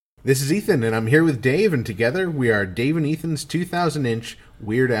This is Ethan, and I'm here with Dave, and together we are Dave and Ethan's 2,000-inch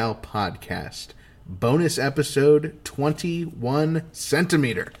Weird Al podcast. Bonus episode 21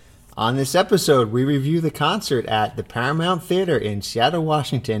 Centimeter. On this episode, we review the concert at the Paramount Theater in Seattle,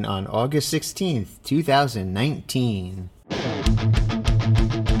 Washington on August 16th, 2019.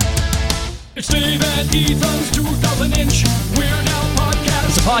 It's Dave and Ethan's 2,000-inch Weird Al podcast.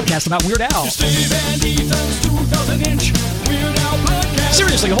 It's a podcast about Weird Al. It's Dave and Ethan's 2,000-inch Weird Al podcast.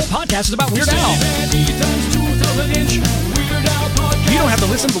 Seriously, the whole podcast is about Weird Dave Al. and Ethan's 2,000-inch Weird Al podcast. You don't have to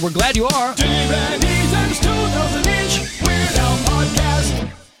listen, but we're glad you are. Dave and Ethan's 2,000-inch Weird Al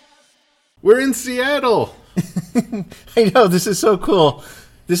podcast. We're in Seattle. I know, this is so cool.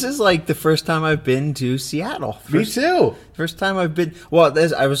 This is like the first time I've been to Seattle. Me too. First time I've been, well,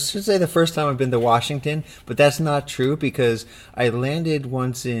 I was going to say the first time I've been to Washington, but that's not true because I landed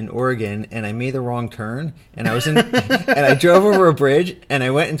once in Oregon and I made the wrong turn and I was in, and I drove over a bridge and I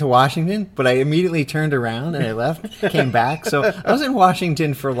went into Washington, but I immediately turned around and I left, came back. So I was in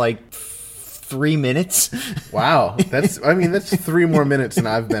Washington for like 3 minutes. Wow. That's 3 more minutes than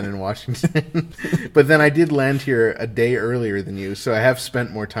I've been in Washington. But then I did land here a day earlier than you, so I have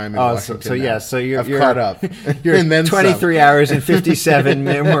spent more time in Washington. So you're caught up. You're and then 23 hours and 57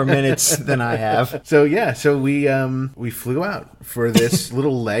 more minutes than I have. So we flew out for this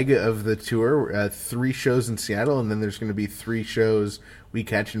little leg of the tour, 3 shows in Seattle, and then there's going to be 3 shows we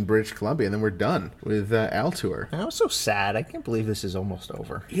catch in British Columbia, and then we're done with Al Tour. I was so sad. I can't believe this is almost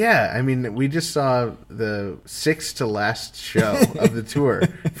over. Yeah, I mean, we just saw the 6th to last show of the tour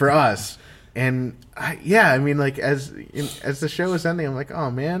for us. And as the show was ending, I'm like,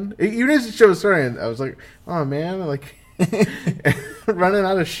 oh man. Even as the show was starting, I was like, oh man, like running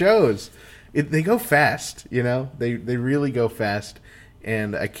out of shows. They go fast, you know? They really go fast.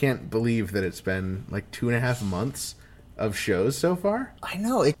 And I can't believe that it's been like 2.5 months of shows so far. I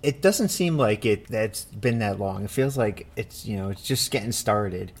know it doesn't seem like that's been that long. It feels like it's just getting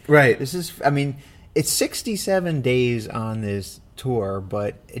started. Right. It's 67 days on this tour,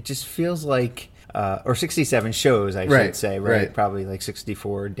 but it just feels like or 67 shows, I should say, right? Probably like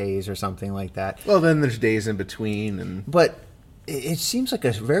 64 days or something like that. Well, then there's days in between, but it seems like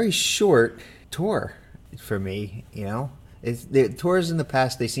a very short tour for me. The tours in the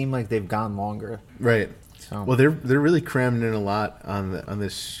past, they seem like they've gone longer. Right. Well, they're really crammed in a lot on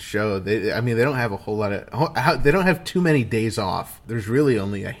this show. They don't have a whole lot of. They don't have too many days off. There's really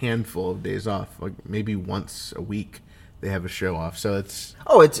only a handful of days off. Like maybe once a week they have a show off. So it's.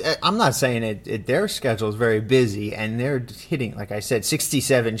 I'm not saying it. Their schedule is very busy, and they're hitting, like I said,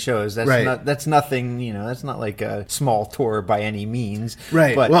 67 shows. That's nothing. That's not like a small tour by any means.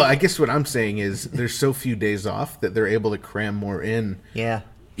 Right. But, well, I guess what I'm saying is there's so few days off that they're able to cram more in. Yeah.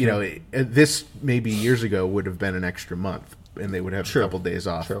 This maybe years ago would have been an extra month, and they would have a couple days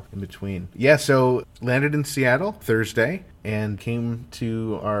off in between. Yeah, so landed in Seattle Thursday and came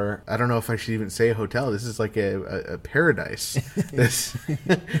to our, I don't know if I should even say a hotel. This is like a paradise.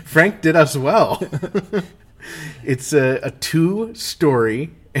 Frank did us well. It's a 2-story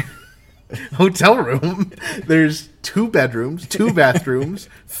hotel room. There's 2 bedrooms, 2 bathrooms,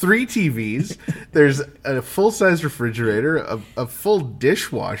 3 TVs. There's a full-size refrigerator, a full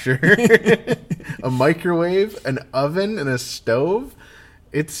dishwasher, a microwave, an oven, and a stove.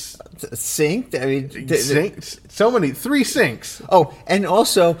 It's a sink. sinks. 3 sinks. Oh, and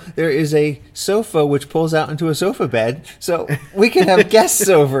also there is a sofa which pulls out into a sofa bed, so we can have guests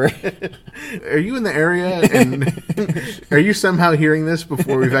over. Are you in the area, and are you somehow hearing this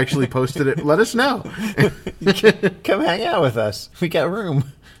before we've actually posted it? Let us know. Come hang out with us. We got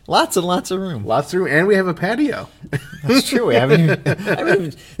room. Lots and lots of room. Lots of room, and we have a patio. That's true. I haven't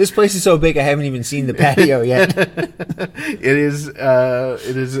even, this place is so big I haven't even seen the patio yet. It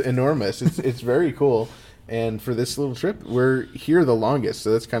is enormous. It's very cool. And for this little trip, we're here the longest,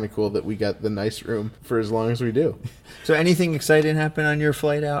 so that's kind of cool that we got the nice room for as long as we do. So anything exciting happen on your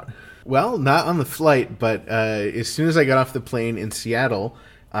flight out? Well, not on the flight, but as soon as I got off the plane in Seattle,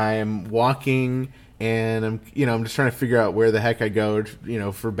 I'm walking, and I'm just trying to figure out where the heck I go,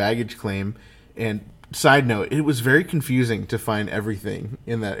 for baggage claim. And side note, it was very confusing to find everything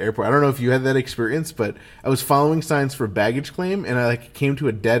in that airport. I don't know if you had that experience, but I was following signs for baggage claim, and I came to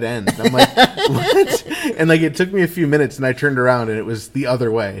a dead end. I'm like, what? And it took me a few minutes, and I turned around, and it was the other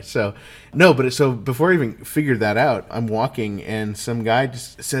way. So before I even figured that out, I'm walking, and some guy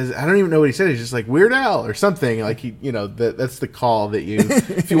just says, I don't even know what he said. He's just like, Weird Al or something. That's the call that you,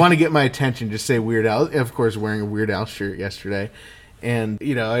 if you want to get my attention, just say Weird Al. Of course, wearing a Weird Al shirt yesterday. And,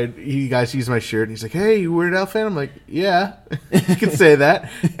 you know, he guys sees my shirt and he's like, "Hey, you Weird Al fan?" I'm like, "Yeah, you can say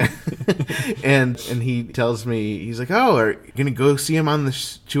that." and he tells me, he's like, "Oh, are you going to go see him on the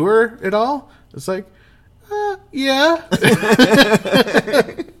tour at all?" It's like, yeah.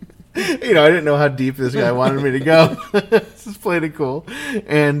 You know, I didn't know how deep this guy wanted me to go. Just played it cool.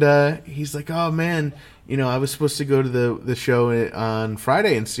 And he's like, "Oh, man, you know, I was supposed to go to the show on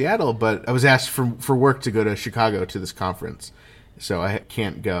Friday in Seattle, but I was asked for work to go to Chicago to this conference. So I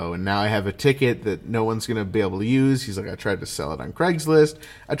can't go. And now I have a ticket that no one's going to be able to use." He's like, "I tried to sell it on Craigslist.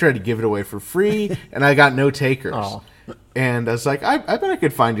 I tried to give it away for free, and I got no takers." Oh. And I was like, I bet I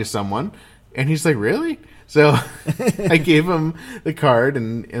could find you someone. And he's like, "Really?" So I gave him the card,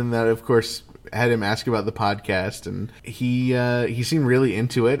 and that, of course, had him ask about the podcast. And he seemed really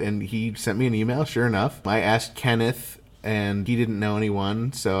into it, and he sent me an email, sure enough. I asked Kenneth, and he didn't know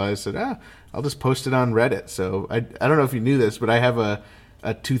anyone. So I said, I'll just post it on Reddit. So I don't know if you knew this, but I have a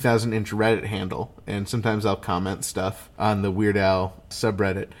 2,000-inch Reddit handle, and sometimes I'll comment stuff on the Weird Al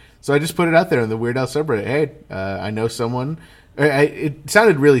subreddit. So I just put it out there on the Weird Al subreddit. Hey, I know someone. It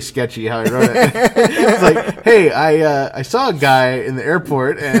sounded really sketchy how I wrote it. It's like, "Hey, I saw a guy in the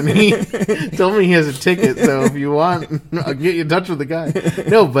airport, and he told me he has a ticket. So if you want, I'll get you in touch with the guy."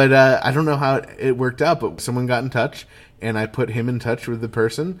 No, but I don't know how it worked out. But someone got in touch, and I put him in touch with the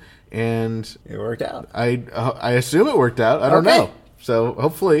person, and it worked out. I assume it worked out. I don't know. So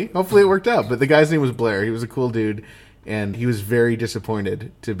hopefully it worked out. But the guy's name was Blair. He was a cool dude, and he was very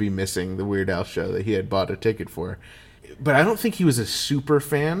disappointed to be missing the Weird Al show that he had bought a ticket for. But I don't think he was a super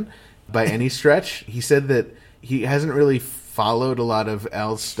fan by any stretch. He said that he hasn't really followed a lot of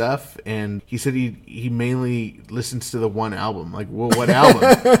Al's stuff, and he said he mainly listens to the one album. Like, well, what album?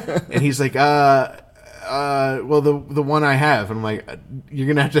 And he's like, well, the one I have. And I'm like, "You're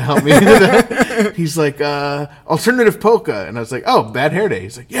gonna have to help me with that." He's like, "Alternative Polka," and I was like, "Oh, Bad Hair Day."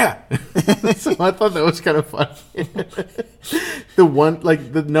 He's like, "Yeah." So I thought that was kind of funny.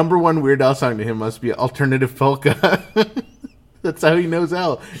 The number one Weird Al song to him must be Alternative Polka. That's how he knows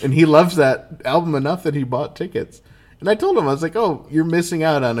Al, and he loves that album enough that he bought tickets. And I told him, I was like, "Oh, you're missing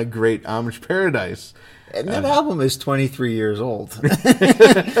out on a great Amish paradise." And that album is 23 years old.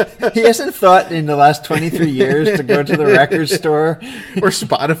 He hasn't thought in the last 23 years to go to the record store or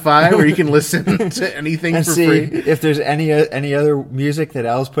Spotify, where you can listen to anything and for see free. If there's any other music that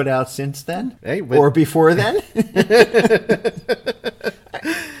Al's put out since then, but or before then.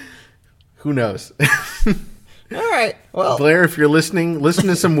 Who knows? All right. Well, Blair, if you're listening, listen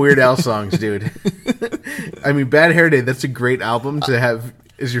to some Weird Al songs, dude. I mean, Bad Hair Day, that's a great album to have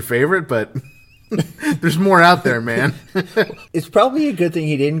as your favorite, but there's more out there, man. It's probably a good thing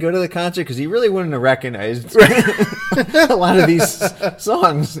he didn't go to the concert, because he really wouldn't have recognized a lot of these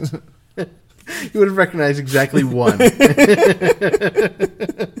songs. You would have recognized exactly one.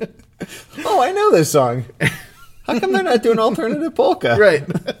 Oh, I know this song. How come they're not doing Alternative Polka? Right.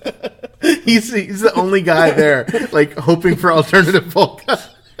 He's the only guy there, like, hoping for Alternative Polka.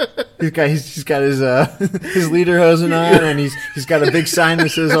 He's got his lederhosen on, and he's got a big sign that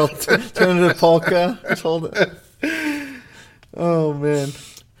says Alternative Polka. Just hold it. Oh, man.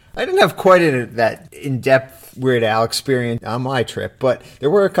 I didn't have quite that in-depth Weird Al experience on my trip, but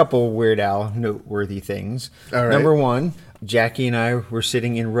there were a couple Weird Al noteworthy things. All right. Number one, Jackie and I were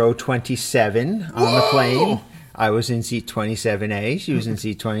sitting in row 27 on the plane. I was in seat 27A. She was in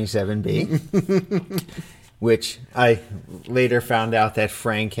seat 27B. Which I later found out that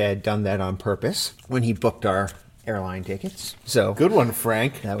Frank had done that on purpose when he booked our airline tickets. So good one,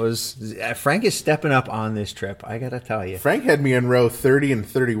 Frank. That was Frank is stepping up on this trip, I gotta tell you. Frank had me in row 30 and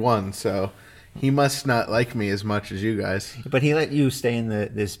 31, so he must not like me as much as you guys. But he let you stay in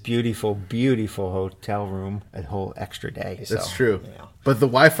this beautiful, beautiful hotel room a whole extra day. That's true. Yeah. But the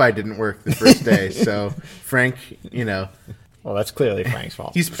Wi-Fi didn't work the first day, so Frank, you know. Well, that's clearly Frank's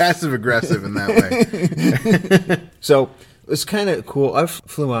fault. He's passive-aggressive in that way. So it's kind of cool. I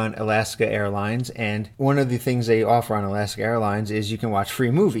flew on Alaska Airlines, and one of the things they offer on Alaska Airlines is you can watch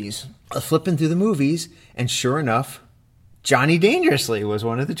free movies. I was flipping through the movies, and sure enough, Johnny Dangerously was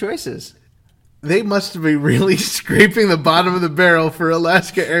one of the choices. They must be really scraping the bottom of the barrel for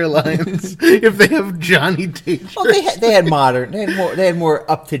Alaska Airlines if they have Johnny Dangerously. Well, they had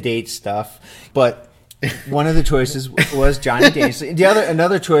more up-to-date stuff, but one of the choices was Johnny Dangerously.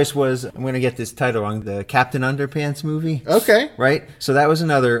 Another choice was, I'm going to get this title wrong, the Captain Underpants movie. Okay. Right? So that was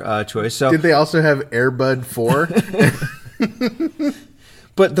another choice. So did they also have Air Bud 4?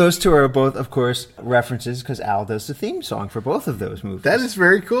 But those two are both, of course, references because Al does the theme song for both of those movies. That is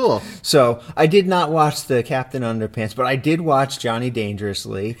very cool. So I did not watch the Captain Underpants, but I did watch Johnny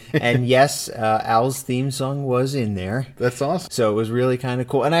Dangerously. And yes, Al's theme song was in there. That's awesome. So it was really kind of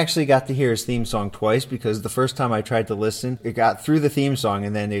cool. And I actually got to hear his theme song twice because the first time I tried to listen, it got through the theme song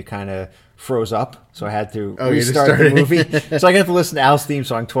and then it kind of froze up. So I had to restart the movie. So I got to listen to Al's theme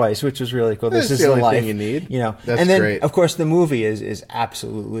song twice, which was really cool. This is the only thing you need. You know, That's and then, great. of course, the movie is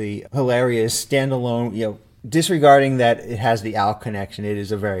absolutely hilarious, standalone, you know, disregarding that it has the Al connection. It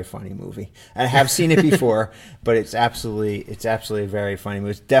is a very funny movie. I have seen it before, but it's absolutely a very funny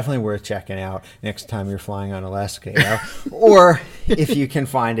movie. It's definitely worth checking out next time you're flying on Alaska, or if you can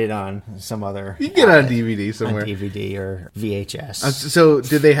find it on some other. You can get it on DVD somewhere, on DVD or VHS. So,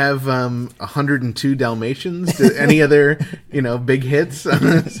 did they have 102 Dalmatians? Did any other big hits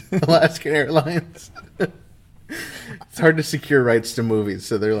on Alaska Airlines? It's hard to secure rights to movies,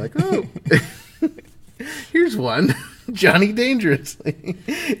 so they're like, oh. Here's one, Johnny Dangerously.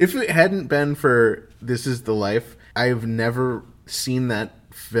 If it hadn't been for This Is the Life, I've never seen that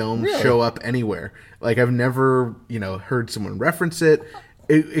film show up anywhere. Like, I've never, heard someone reference it,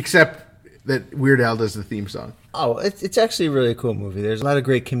 except that Weird Al does the theme song. Oh, it's actually a really cool movie. There's a lot of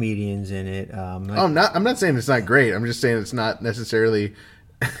great comedians in it. I'm not saying it's not great. I'm just saying it's not necessarily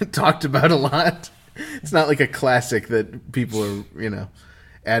talked about a lot. It's not like a classic that people are,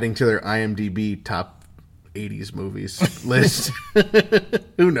 adding to their IMDb top 80s movies list.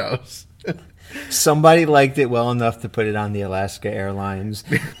 Who knows? Somebody liked it well enough to put it on the Alaska Airlines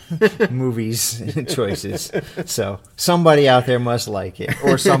movies choices. So somebody out there must like it,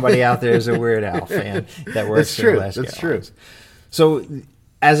 or somebody out there is a Weird Al fan that works for Alaska Airlines. True. So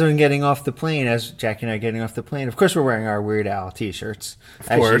as I'm getting off the plane, as Jackie and I are getting off the plane, of course we're wearing our Weird Al t-shirts.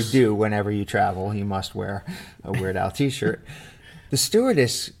 As you do whenever you travel, you must wear a Weird Al t-shirt. The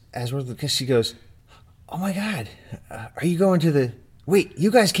stewardess, she goes, "Oh my God, are you going to the... Wait,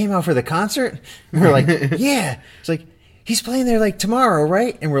 you guys came out for the concert?" And we're like, "Yeah." It's like, "He's playing there like tomorrow,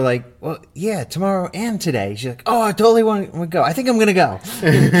 right?" And we're like, "Well, yeah, tomorrow and today." She's like, "Oh, I totally want to go. I think I'm going to go."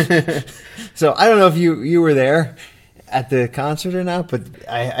 So I don't know if you were there at the concert or not, but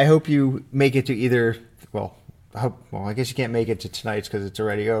I hope you make it to either... I guess you can't make it to tonight's because it's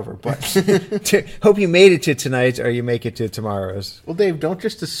already over. But hope you made it to tonight's, or you make it to tomorrow's. Well, Dave, don't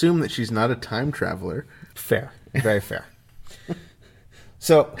just assume that she's not a time traveler. Fair, very fair.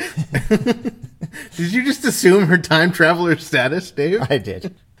 So, did you just assume her time traveler status, Dave? I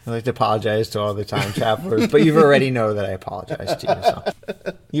did. I'd like to apologize to all the time travelers, but you already know that I apologize to you. So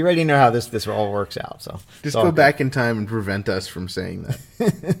you already know how this all works out. So just go back in time and prevent us from saying that.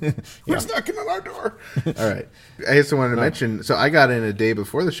 Who's knocking on our door? All right. I also wanted to mention, so I got in a day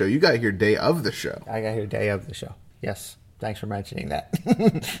before the show. You got here day of the show. I got here day of the show. Yes. Thanks for mentioning that.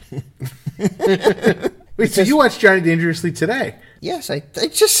 Wait, so you watched Johnny Dangerously today? Yes, I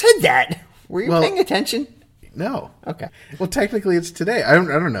just said that. Were you paying attention? No. Okay. Well, technically, it's today. I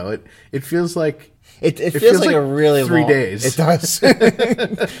don't know. It feels like it feels like a really 3 long, days. It does.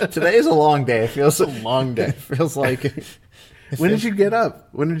 Today is a long day. It feels a long day. It feels like. When did you get up?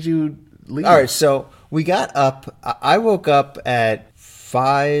 When did you leave? All right. So we got up. I woke up at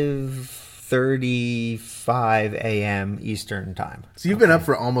 5:35 a.m. Eastern time. So you've been up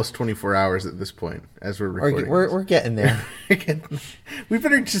for almost 24 hours at this point, as we're recording. We're getting there. We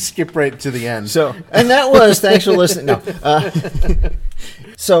better just skip right to the end. So, and that was thanks for listening. No.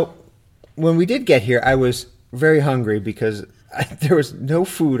 So when we did get here, I was very hungry because there was no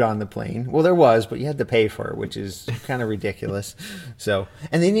food on the plane. Well, there was, but you had to pay for it, which is kind of ridiculous. So,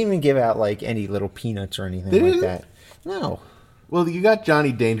 and they didn't even give out like any little peanuts or anything like that. No. Well, you got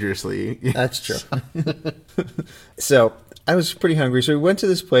Johnny Dangerously. That's true. So I was pretty hungry, so we went to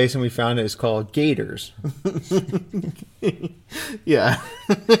this place and we found it's called Gators. Yeah.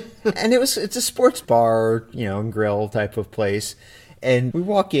 And it's a sports bar, and grill type of place. And we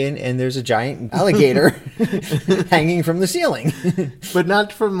walk in and there's a giant alligator hanging from the ceiling. But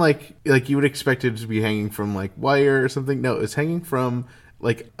not from like you would expect it to be hanging from like wire or something. No, it's hanging from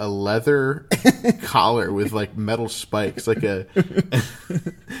like a leather collar with like metal spikes, like an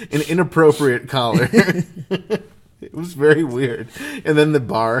inappropriate collar. It was very weird. And then the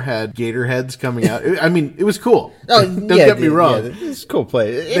bar had gator heads coming out. I mean, it was cool. Oh, Don't get me wrong. Yeah, it's a cool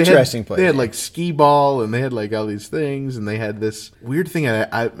place. Interesting place. They had like skee ball and they had like all these things. And they had this weird thing.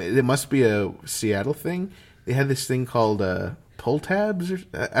 It must be a Seattle thing. They had this thing called pull tabs.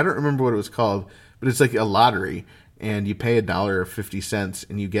 I don't remember what it was called, but it's like a lottery. And you pay $1.50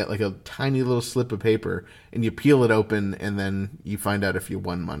 and you get like a tiny little slip of paper and you peel it open and then you find out if you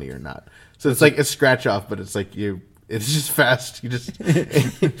won money or not. So it's like a scratch off, but it's like It's just fast. You just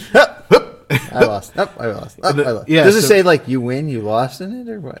I lost. I lost. I lost. Yeah, Does it so- say like you win, you lost in it,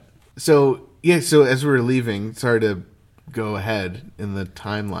 or what? So as we were leaving, sorry to go ahead in the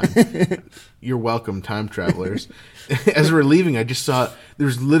timeline. You're welcome, time travelers. As we were leaving, I just saw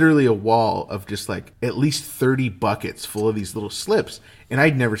there's literally a wall of just like at least 30 buckets full of these little slips, and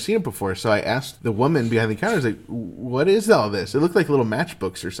I'd never seen it before. So I asked the woman behind the counter, I was like, "What is all this?" It looked like little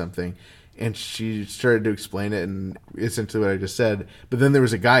matchbooks or something. And she started to explain it, and essentially what I just said. But then there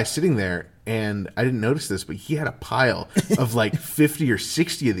was a guy sitting there, and I didn't notice this, but he had a pile of like 50 or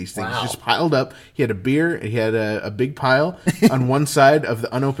 60 of these things just piled up. He had a beer, and he had a big pile on one side of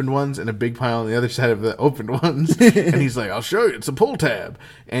the unopened ones and a big pile on the other side of the opened ones. And he's like, "I'll show you. It's a pull tab."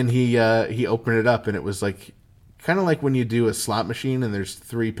 And he opened it up, and it was like kind of like when you do a slot machine and there's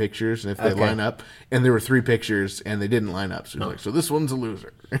 3 pictures, and if they line up, and there were 3 pictures and they didn't line up. So he's like, "So this one's a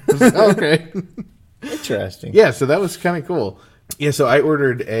loser." I was like, okay. Interesting. Yeah, so that was kind of cool. Yeah, so I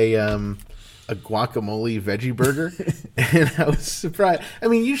ordered a guacamole veggie burger, and I was surprised. I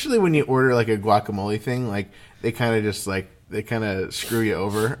mean, usually when you order like a guacamole thing, like they kind of screw you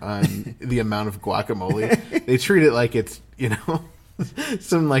over on the amount of guacamole. They treat it like it's,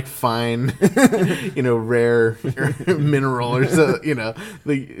 some like fine, rare mineral or so,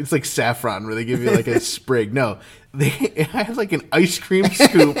 it's like saffron where they give you like a sprig. No, I had like an ice cream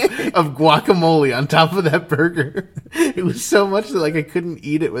scoop of guacamole on top of that burger. It was so much that like I couldn't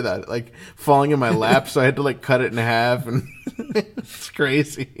eat it without it like falling in my lap, so I had to like cut it in half, and it's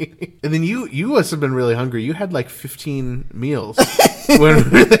crazy. And then you must have been really hungry. You had like 15 meals.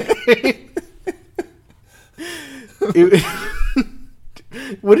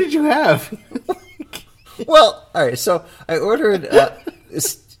 What did you have? Well, all right. So I ordered.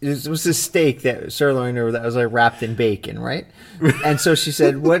 It was a steak, that sirloin, or that was like wrapped in bacon, right? And so she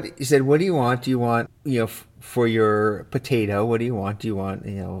said, "What?" He said, "What do you want? Do you want, for your potato? What do you want? Do you want,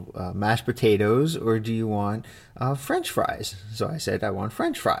 mashed potatoes, or do you want French fries?" So I said, "I want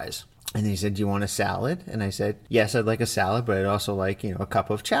French fries." And he said, "Do you want a salad?" And I said, "Yes, I'd like a salad, but I'd also like, a cup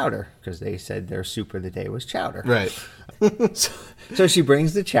of chowder," because they said their soup of the day was chowder. Right. So she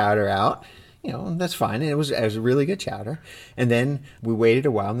brings the chowder out. That's fine. And it was a really good chowder. And then we waited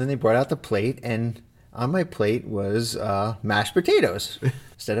a while, and then they brought out the plate, and on my plate was mashed potatoes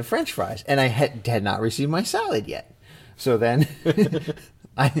instead of French fries. And I had not received my salad yet. So then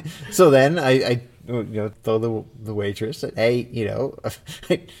I told the waitress that, "Hey,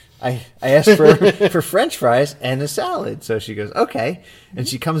 I asked for French fries and a salad." So she goes, "Okay." And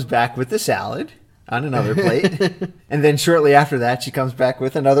she comes back with the salad on another plate. And then shortly after that, she comes back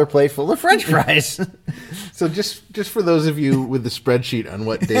with another plate full of French fries. So just for those of you with the spreadsheet on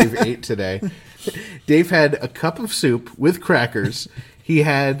what Dave ate today, Dave had a cup of soup with crackers. He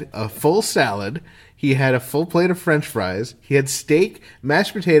had a full salad. He had a full plate of French fries. He had steak,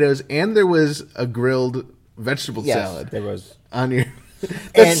 mashed potatoes, and there was a grilled vegetable salad. There was. On your...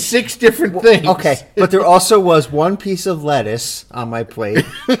 That's 6 different things. Okay, but there also was 1 piece of lettuce on my plate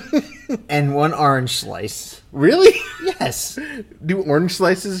and 1 orange slice. Really? Yes. Do orange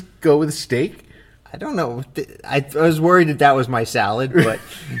slices go with steak? I don't know. I was worried that was my salad, but...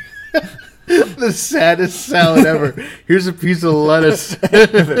 The saddest salad ever. Here's a piece of lettuce.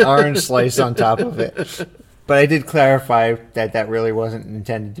 an orange slice on top of it. But I did clarify that really wasn't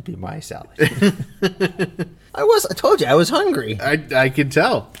intended to be my salad. I told you, I was hungry. I could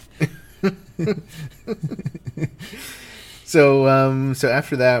tell. So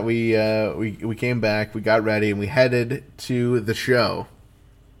after that, we came back, we got ready, and we headed to the show.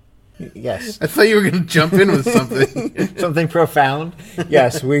 Yes. I thought you were going to jump in with something. Something profound.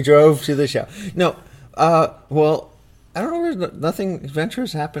 Yes, we drove to the show. No, well, I don't know. Nothing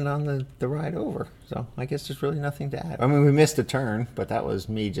adventurous happened on the ride over, so I guess there's really nothing to add. I mean, we missed a turn, but that was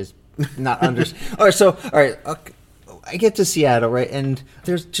me just not understanding. All right. I get to Seattle, right, and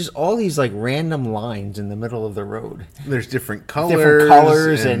there's just all these like random lines in the middle of the road. There's different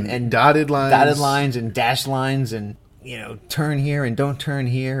colors and dotted lines and dash lines and turn here and don't turn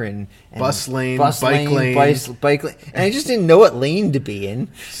here and bus lane, bike lane, bike lane, and I just didn't know what lane to be in.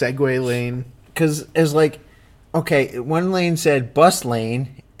 Segway lane, because it was like, okay, one lane said bus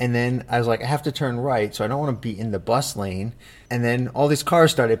lane, and then I was like, I have to turn right, so I don't want to be in the bus lane. And then all these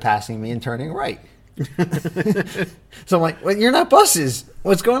cars started passing me and turning right. So I'm like, well, you're not buses.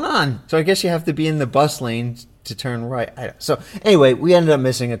 What's going on? So I guess you have to be in the bus lane to turn right. So anyway, we ended up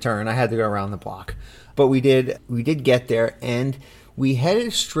missing a turn. I had to go around the block. But we did get there, and we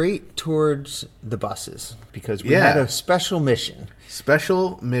headed straight towards the buses because we had a special mission.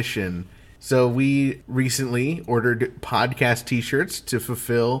 So we recently ordered podcast t-shirts to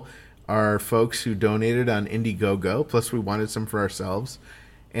fulfill are folks who donated on Indiegogo, plus we wanted some for ourselves.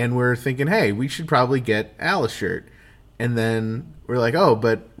 And we're thinking, hey, we should probably get Al a shirt. And then we're like, oh,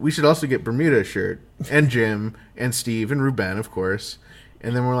 but we should also get Bermuda a shirt. And Jim, and Steve, and Ruben, of course.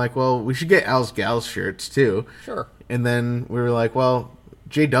 And then we're like, well, we should get Al's Gals shirts, too. Sure. And then we were like, well,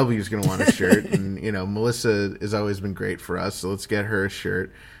 JW's going to want a shirt. And, Melissa has always been great for us, so let's get her a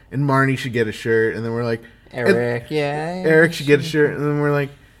shirt. And Marnie should get a shirt. And then we're like... Eric should get a shirt. And then we're like,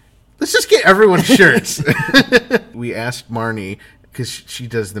 let's just get everyone shirts. We asked Marnie, because she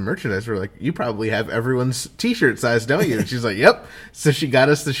does the merchandise. We're like, you probably have everyone's T-shirt size, don't you? And she's like, yep. So she got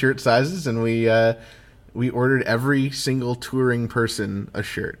us the shirt sizes, and we ordered every single touring person a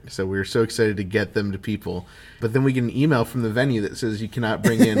shirt. So we were so excited to get them to people. But then we get an email from the venue that says you cannot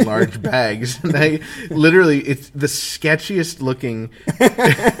bring in large bags. And it's the sketchiest looking...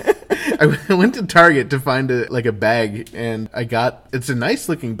 I went to Target to find a bag, and it's a nice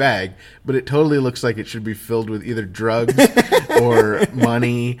looking bag, but it totally looks like it should be filled with either drugs or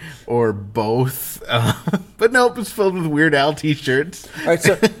money or both. But nope, it's filled with Weird Al T-shirts. All right,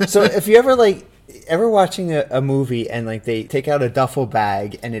 so if you ever watching a movie and they take out a duffel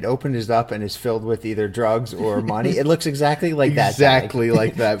bag and it opens up and is filled with either drugs or money, it looks exactly like that bag. Exactly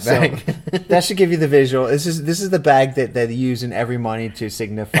like that bag. So, that should give you the visual. This is the bag that they use in Every Money to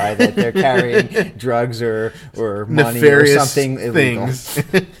signify that they're carrying drugs or money nefarious or something illegal.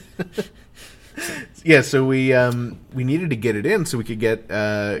 Yeah, so we needed to get it in so we could get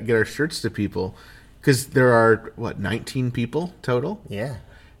our shirts to people, because there are 19 people total. Yeah.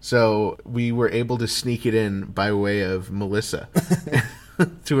 So we were able to sneak it in by way of Melissa,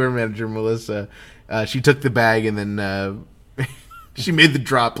 tour manager Melissa. She took the bag and then she made the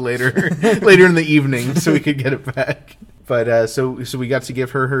drop later in the evening so we could get it back. But so we got to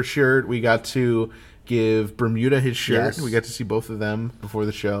give her shirt. We got to give Bermuda his shirt. Yes. We got to see both of them before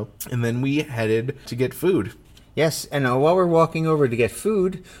the show. And then we headed to get food. Yes, and while we're walking over to get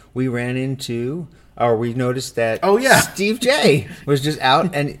food, we noticed that Steve J was just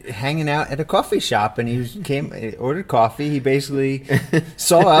out and hanging out at a coffee shop, and he ordered coffee. He basically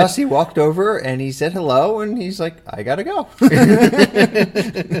saw us. He walked over and he said hello, and he's like, I gotta go.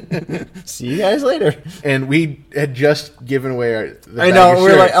 See you guys later. And we had just given away the I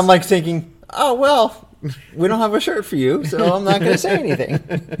know. I'm thinking, oh well, we don't have a shirt for you, so I'm not going to say anything.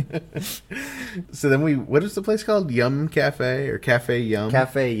 So then what is the place called? Yum Cafe or Cafe Yum?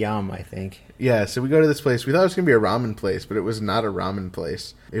 Cafe Yum, I think. Yeah, so we go to this place. We thought it was going to be a ramen place, but it was not a ramen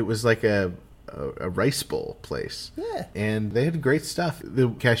place. It was like a rice bowl place. Yeah. And they had great stuff. The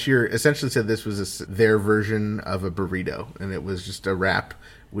cashier essentially said this was their version of a burrito, and it was just a wrap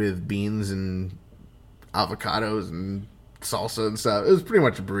with beans and avocados and salsa and stuff. It was pretty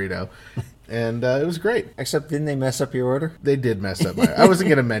much a burrito. And it was great. Except, didn't they mess up your order? They did mess up I wasn't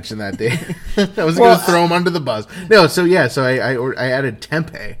going to mention that day. I wasn't going to throw them under the bus. No, so I added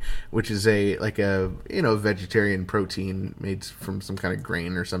tempeh, which is a vegetarian protein made from some kind of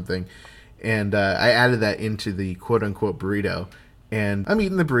grain or something. And I added that into the quote unquote burrito. And I'm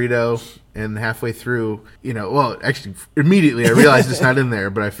eating the burrito, and halfway through, actually immediately I realized it's not in there,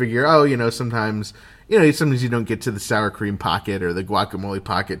 but I figure, sometimes you don't get to the sour cream pocket or the guacamole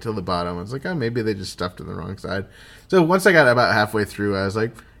pocket till the bottom. I was like, oh, maybe they just stuffed it on the wrong side. So once I got about halfway through, I was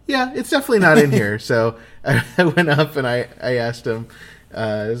like, yeah, it's definitely not in here. So I went up and I asked him,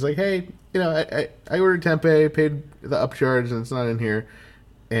 I was like, hey, I ordered tempeh, paid the upcharge, and it's not in here.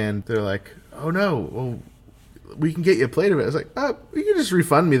 And they're like, oh no, well, we can get you a plate of it. I was like, oh, you can just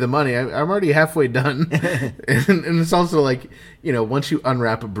refund me the money. I'm already halfway done. and it's also like, once you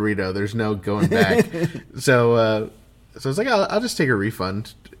unwrap a burrito, there's no going back. So I was like, I'll just take a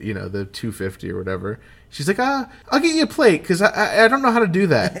refund, the $2.50 or whatever. She's like, I'll get you a plate because I don't know how to do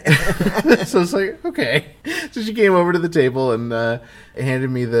that. So it's like, okay. So she came over to the table and handed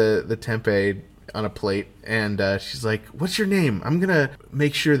me the tempeh on a plate, and she's like, what's your name? I'm gonna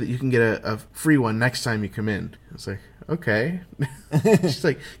make sure that you can get a free one next time you come in. I was like, okay. She's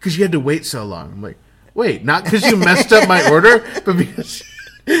like, because you had to wait so long. I'm like, wait, not because you messed up my order, but because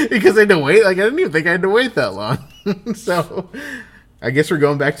I had to wait. Like, I didn't even think I had to wait that long. So I guess we're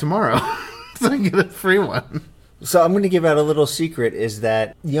going back tomorrow so I can get a free one. So I'm going to give out a little secret, is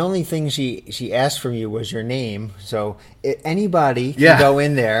that the only thing she asked from you was your name. So anybody can go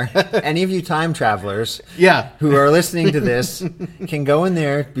in there. Any of you time travelers who are listening to this can go in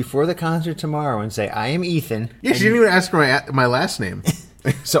there before the concert tomorrow and say, I am Ethan. Yeah, she didn't even ask for my last name.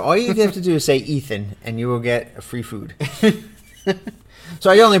 So all you have to do is say Ethan, and you will get free food. So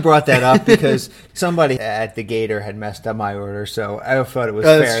I only brought that up because somebody at the Gator had messed up my order, so I thought it was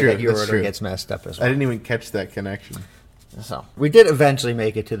fair that your order gets messed up as well. I didn't even catch that connection. So we did eventually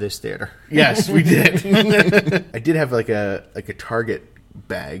make it to this theater. Yes, we did. I did have like a Target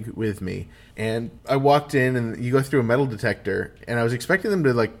bag with me, and I walked in, and you go through a metal detector, and I was expecting them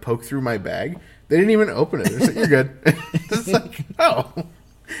to like poke through my bag. They didn't even open it. They're like, "You're good." It's like, oh,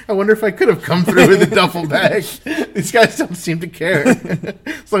 I wonder if I could have come through with a duffel bag. These guys don't seem to care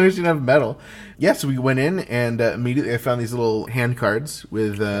as long as you don't have metal. Yeah, so we went in, and immediately I found these little hand cards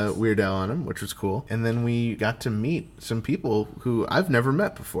with Weird Al on them, which was cool. And then we got to meet some people who I've never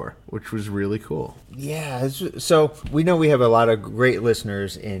met before, which was really cool. Yeah, so we know we have a lot of great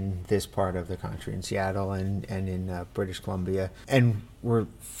listeners in this part of the country, in Seattle and in British Columbia. And we're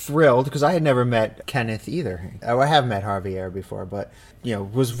thrilled, because I had never met Kenneth either. I have met Javier before, but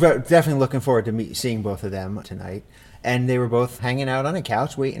was definitely looking forward to seeing both of them tonight. And they were both hanging out on a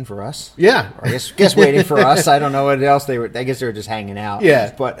couch waiting for us. Yeah. Or I guess waiting for us. I don't know what else they were. I guess they were just hanging out.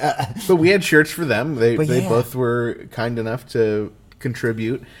 Yeah. But we had shirts for them. They both were kind enough to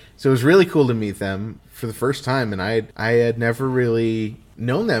contribute. So it was really cool to meet them for the first time. And I had never really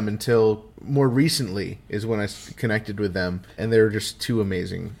known them until more recently is when I connected with them. And they were just two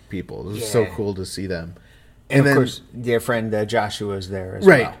amazing people. It was so cool to see them. And of course, their friend Joshua is there as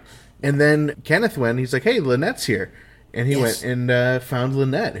well. And then Kenneth went. He's like, "Hey, Lynette's here." And he went and found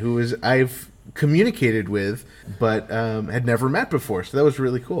Lynette, who I've communicated with, but had never met before. So that was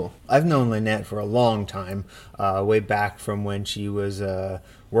really cool. I've known Lynette for a long time, way back from when she was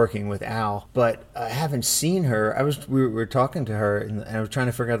working with Al. But I haven't seen her. We were talking to her, and I was trying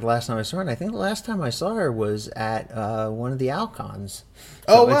to figure out the last time I saw her. And I think the last time I saw her was at one of the Alcons.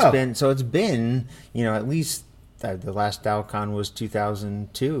 So wow. It's been at least... The last Alcon was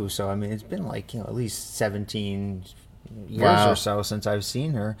 2002. So, I mean, it's been like, at least 17 years or so since I've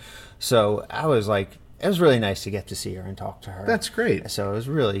seen her. So I was like, it was really nice to get to see her and talk to her. That's great. So it was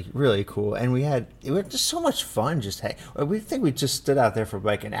really, really cool. And it was just so much fun. We just stood out there for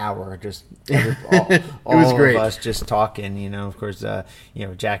like an hour, just all was great. of us just talking. Of course,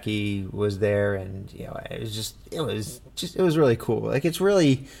 Jackie was there, and it was really cool. Like, it's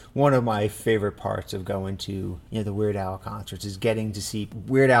really one of my favorite parts of going to the Weird Al concerts is getting to see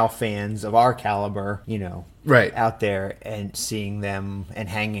Weird Al fans of our caliber, right out there and seeing them and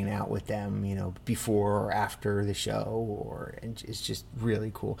hanging out with them, before or after the show, and it's just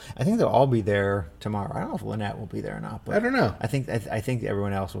really cool. I think they'll all be there tomorrow. I don't know if Lynette will be there or not, but I don't know. I think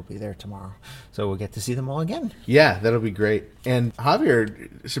everyone else will be there tomorrow, so we'll get to see them all again. Yeah, that'll be great. And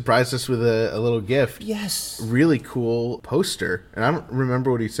Javier surprised us with a little gift. Yes, really cool poster. And I don't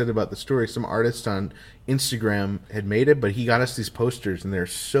remember what he said about the story. Some artist on Instagram had made it, but he got us these posters, and they're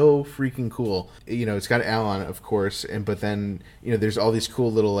so freaking cool. It's got Al on it, of course, but then there's all these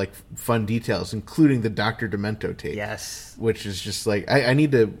cool little like fun details, including the Dr. Demento tape. Yes, which is just like I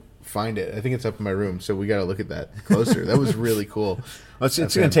need to find it. I think it's up in my room, so we got to look at that closer. That was really cool. Well, it's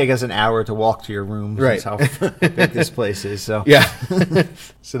going to take us an hour to walk to your room. Right. That's how big this place is. So yeah.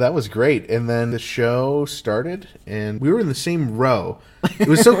 So that was great. And then the show started, and we were in the same row. It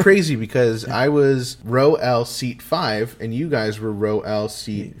was so crazy because I was row L, seat 5, and you guys were row L,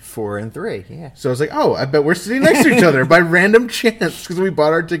 seat 4 and 3. Yeah. So I was like, oh, I bet we're sitting next to each other by random chance, because we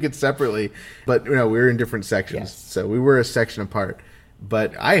bought our tickets separately. But we were in different sections, yes. So we were a section apart.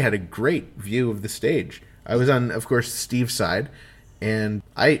 But I had a great view of the stage. I was on, of course, Steve's side, and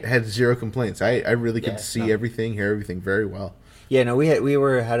I had zero complaints. I really could see everything, hear everything very well. Yeah, no, we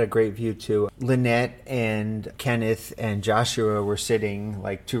had a great view too. Lynette and Kenneth and Joshua were sitting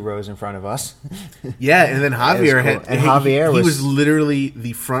like 2 rows in front of us. Yeah, and then Javier he was literally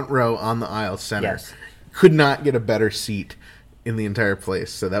the front row on the aisle center. Yes. Could not get a better seat in the entire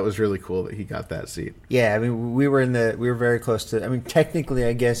place. So that was really cool that he got that seat. Yeah, I mean, we were very close to. I mean, technically,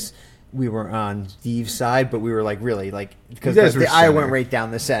 I guess we were on Steve's side, but we were like really like because the aisle went right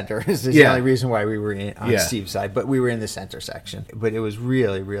down the center. This is the only reason why we were on Steve's side, but we were in the center section. But it was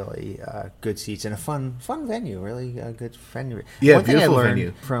really, really good seats and a fun venue. Really good venue. Yeah, one thing I learned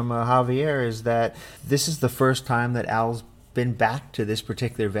venue from Javier is that this is the first time that Al's been back to this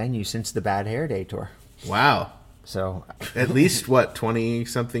particular venue since the Bad Hair Day tour. Wow. So at least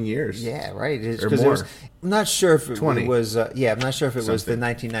 20-something years. Yeah, right. Or more. I'm not sure if it 20. was. I'm not sure if it was the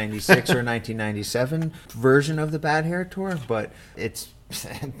 1996 or 1997 version of the Bad Hair Tour, but it's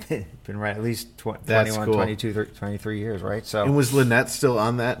been right at least 21, cool. 22, 23 years, right? So. And was Lynette still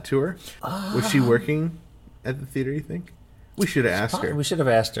on that tour? Was she working at the theater? You think? We should have asked her. We should have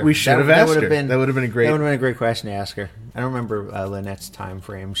asked her. We should have asked her. That would have been a great. That would have been a great question to ask her. I don't remember Lynette's time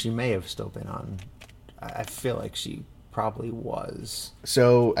frame. She may have still been on. I feel like she probably was.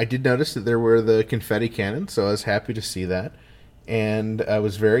 So I did notice that there were the confetti cannons, so I was happy to see that. And I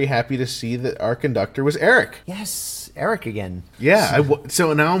was very happy to see that our conductor was Eric. Yes. Eric again. Yeah.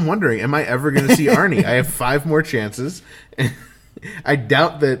 So now I'm wondering, am I ever going to see Arnie? I have 5 more chances. I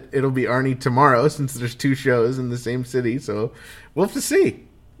doubt that it'll be Arnie tomorrow since there's 2 shows in the same city. So we'll have to see.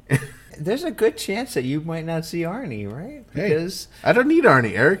 There's a good chance that you might not see Arnie, right? Because I don't need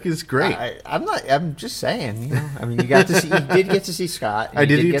Arnie. Eric is great. I'm just saying. You know, I mean, you did get to see Scott. I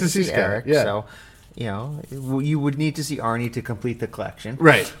did get to see Scott, Eric. yeah. So, you know, you would need to see Arnie to complete the collection.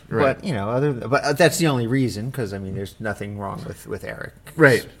 Right. But you know, but that's the only reason, because I mean, there's nothing wrong with Eric,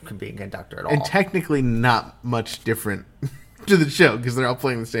 right, being a conductor at all, and technically not much different to the show because they're all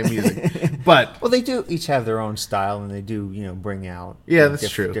playing the same music. But well, they do each have their own style, and they do, you know, bring out that's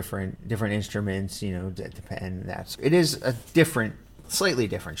true, different instruments, you know, that depend. It is a slightly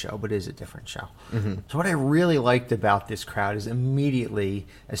different show, but it is a different show. Mm-hmm. So what I really liked about this crowd is immediately,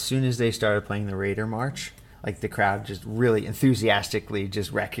 as soon as they started playing the Raider March, like the crowd just really enthusiastically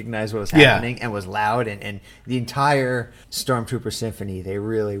just recognized what was happening and was loud, and the entire Stormtrooper Symphony, they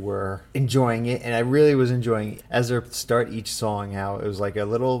really were enjoying it, and I really was enjoying it. As they start each song out, it was like a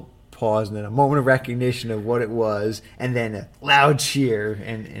little pause and then a moment of recognition of what it was, and then a loud cheer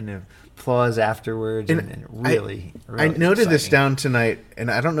and a applause afterwards, and really I noted this down tonight, and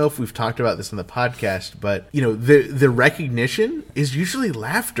I don't know if we've talked about this in the podcast, but you know, the recognition is usually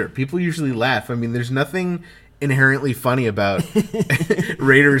laughter. People usually laugh. I mean, there's nothing inherently funny about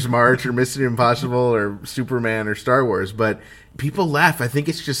Raiders March or Mission Impossible or Superman or Star Wars, but people laugh. I think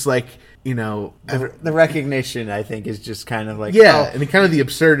it's just like, you know, the recognition, I think, is just kind of like, and kind of the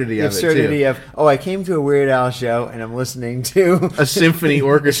absurdity of it too. I came to a Weird Al show and I'm listening to a symphony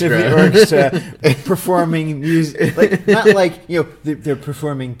orchestra, performing music, like not like, you know, they're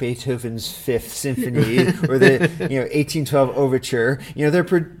performing Beethoven's Fifth Symphony or the 1812 Overture. You know,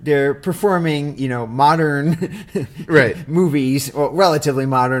 they're performing, you know, modern movies, or relatively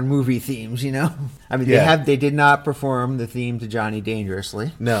modern movie themes. You know, I mean, they did not perform the theme to Johnny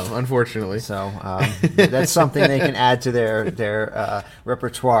Dangerously. No, unfortunately. So that's something they can add to their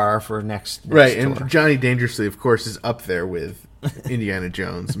repertoire for next right. tour. And Johnny Dangerously, of course, is up there with Indiana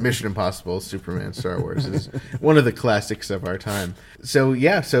Jones, Mission Impossible, Superman, Star Wars. Is one of the classics of our time. So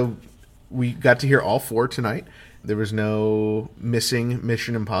we got to hear all 4 tonight. There was no missing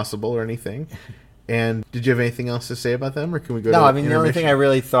Mission Impossible or anything. And did you have anything else to say about them, or can we go? No, to I mean, the only thing I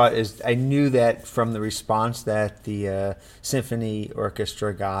really thought is I knew that from the response that the symphony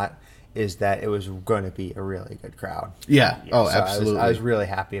orchestra got is that it was going to be a really good crowd. Yeah. Oh, so absolutely. I was really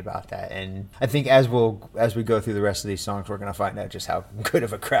happy about that, and I think as we go through the rest of these songs, we're going to find out just how good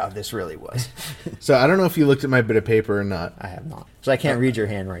of a crowd this really was. So I don't know if you looked at my bit of paper or not. I have not, so I can't read your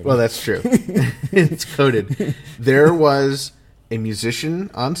handwriting. Well, that's true. It's coded. There was a musician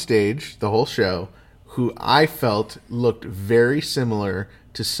on stage the whole show who I felt looked very similar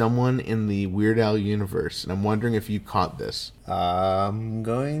to someone in the Weird Al universe, and I'm wondering if you caught this. I'm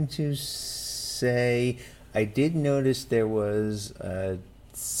going to say I did notice there was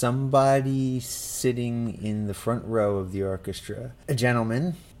somebody sitting in the front row of the orchestra, a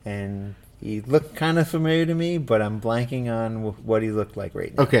gentleman, and he looked kind of familiar to me, but I'm blanking on what he looked like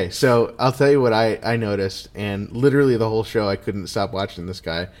right now. Okay, so I'll tell you what I noticed, and literally the whole show I couldn't stop watching this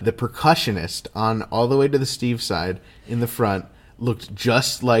guy. The percussionist on all the way to the Steve side in the front looked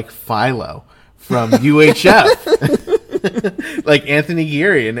just like Philo from UHF. Like Anthony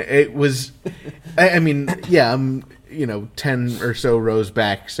Geary, and it was, I mean, yeah, I'm 10 or so rows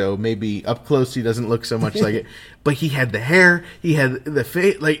back, so maybe up close he doesn't look so much like it, but he had the hair, he had the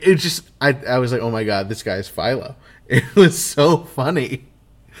face, like, it just, I was like, oh my god, this guy's Philo. It was so funny.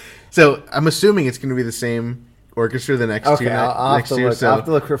 So I'm assuming it's going to be the same orchestra the next two. I'll have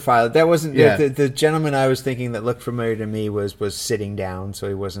to look for Philo. That wasn't the gentleman I was thinking that looked familiar to me was sitting down, so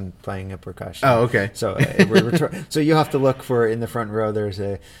he wasn't playing a percussion. Oh, okay. So so you'll have to look for in the front row. There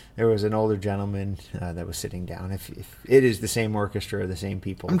was an older gentleman that was sitting down. If it is the same orchestra or the same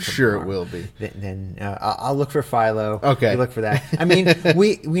people, I'm sure it will be. Then I'll look for Philo. Okay, you look for that. I mean,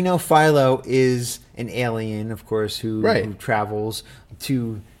 we know Philo is an alien, of course, who travels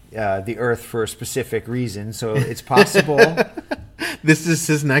to the Earth for a specific reason, so it's possible. This is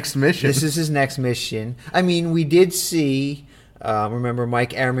his next mission. I mean, we did see, remember Mike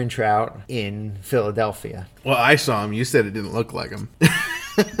Ehrmantraut in Philadelphia. Well, I saw him. You said it didn't look like him.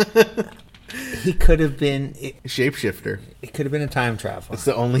 He could have been shapeshifter. It could have been a time traveler. It's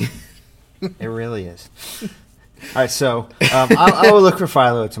the only. It really is. All right, so I will look for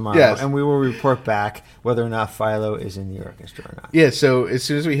Philo tomorrow, and we will report back whether or not Philo is in the orchestra or not. Yeah, so as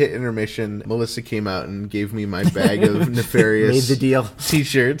soon as we hit intermission, Melissa came out and gave me my bag of nefarious Made the deal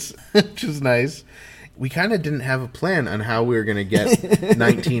T-shirts, which was nice. we kind of didn't have a plan on how we were going to get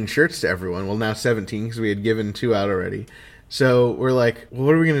 19 shirts to everyone. Well, now 17 because we had given 2 out already. So we're like, well,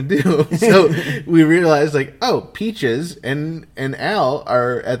 what are we going to do? So we realized, like, oh, Peaches and Al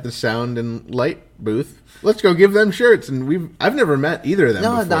are at the sound and light booth. Let's go give them shirts. And I've never met either of them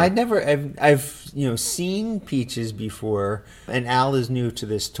before. No, I've seen Peaches before, and Al is new to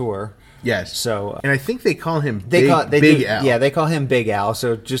this tour. Yes. So, and I think they call him Big Al. Yeah, they call him Big Al.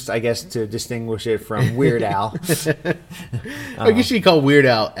 So just, I guess, to distinguish it from Weird Al. I guess you call Weird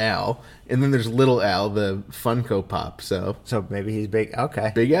Al Al. And then there's Little Al, the Funko Pop. So maybe he's Big.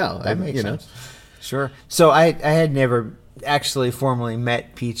 Okay, Big Al. That makes sense. Sure. So I had never actually formally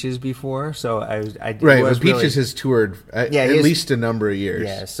met Peaches before. So I right. But Peaches has toured at least a number of years.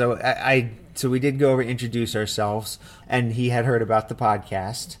 Yeah. So so we did go over and introduce ourselves, and he had heard about the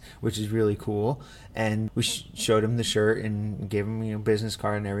podcast, which is really cool. And we showed him the shirt and gave him a business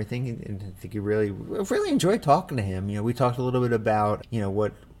card and everything. And I think he really enjoyed talking to him. We talked a little bit about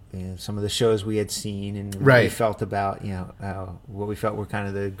what. Some of the shows we had seen and what we felt about, what we felt were kind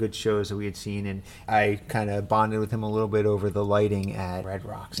of the good shows that we had seen. And I kind of bonded with him a little bit over the lighting at Red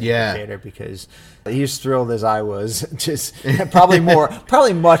Rocks Theater because he was thrilled as I was, just probably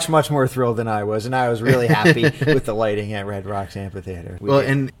much, much more thrilled than I was. And I was really happy with the lighting at Red Rocks Amphitheater.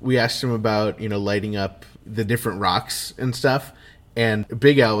 And we asked him about, lighting up the different rocks and stuff. And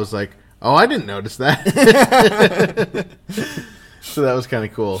Big Al was like, oh, I didn't notice that. So that was kind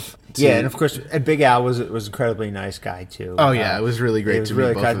of cool. Yeah, and of course, Big Al was an incredibly nice guy too. Oh yeah, it was really great. He was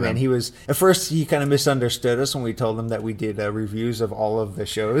really kind man. He was at first he kind of misunderstood us when we told him that we did reviews of all of the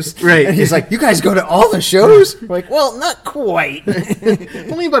shows. Right, and he's like, "You guys go to all the shows?" We're like, well, not quite.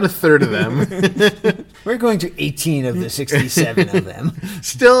 Only about a third of them. We're going to 18 of the 67 of them.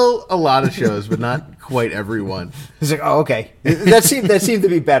 Still a lot of shows, but not quite every one. He's like, "Oh, okay." That seemed to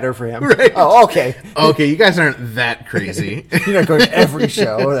be better for him. Right. Oh, okay. Okay, you guys aren't that crazy. You're not going to every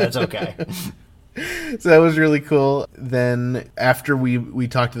show. That's okay. So that was really cool. Then after we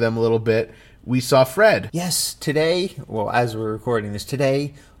talked to them a little bit, we saw Fred. Yes, today, as we're recording this,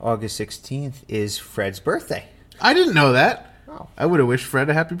 today, August 16th, is Fred's birthday. I didn't know that. Oh. I would have wished Fred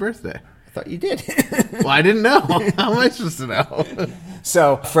a happy birthday. I thought you did. Well, I didn't know. How am I supposed to know?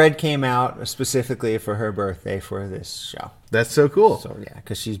 So Fred came out specifically for her birthday for this show. That's so cool. So yeah,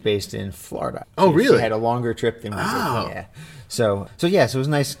 because she's based in Florida. Oh, really? She had a longer trip than we did. Yeah. So yes, it was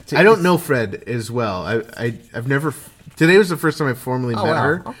nice. I don't know Fred as well. I've never. Today was the first time I formally met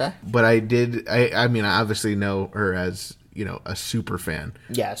her. Okay. But I did. I mean, I obviously know her as a super fan.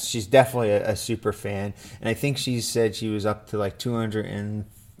 Yes, she's definitely a super fan, and I think she said she was up to like 200 and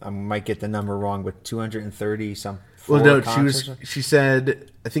I might get the number wrong, but 230 some. Well, no, she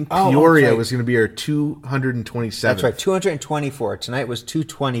said, I think Peoria was going to be her 227. That's right, 224. Tonight was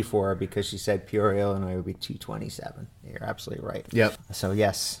 224 because she said Peoria, Illinois would be 227. You're absolutely right. Yep. So,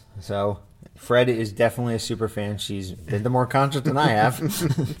 yes. So, Fred is definitely a super fan. She's been to more concerts than I have.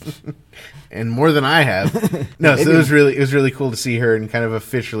 And more than I have. No, so it was really cool to see her and kind of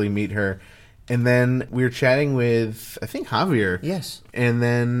officially meet her. And then we were chatting with, I think, Javier. Yes. And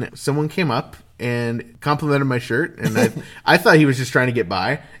then someone came up and complimented my shirt, and I thought he was just trying to get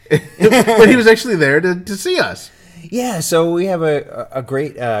by, but he was actually there to see us. Yeah, so we have a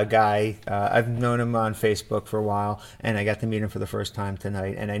great guy. I've known him on Facebook for a while, and I got to meet him for the first time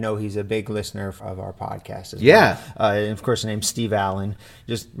tonight, and I know he's a big listener of our podcast as well. And of course, his name's Steve Allen,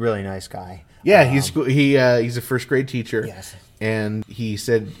 just really nice guy. Yeah, he's a first grade teacher. Yes. And he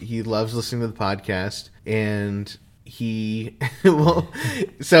said he loves listening to the podcast, and he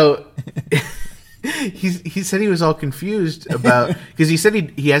he said he was all confused about because he said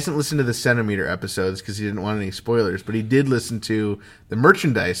he hasn't listened to the Centimeter episodes because he didn't want any spoilers, but he did listen to the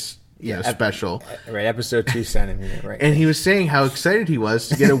merchandise special. Right, episode 2 Centimeter, right. And he was saying how excited he was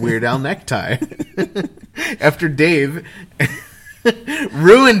to get a Weird Al necktie after Dave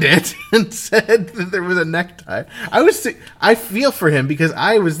ruined it and said that there was a necktie. I feel for him because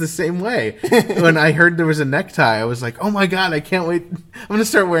I was the same way. When I heard there was a necktie, I was like, oh my God, I can't wait. I'm going to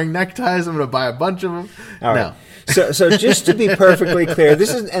start wearing neckties. I'm going to buy a bunch of them. All right. So just to be perfectly clear,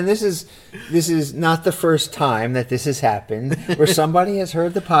 this is not the first time that this has happened where somebody has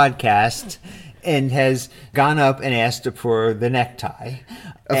heard the podcast and has gone up and asked for the necktie.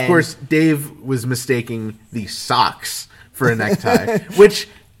 Of course, Dave was mistaking the socks for a necktie, which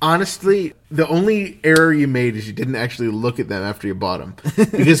honestly, the only error you made is you didn't actually look at them after you bought them,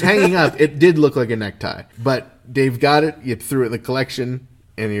 because hanging up, it did look like a necktie. But Dave got it, you threw it in the collection,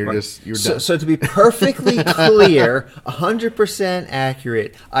 and you're done. So to be perfectly clear, 100%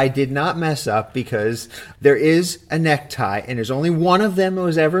 accurate, I did not mess up because there is a necktie, and there's only one of them that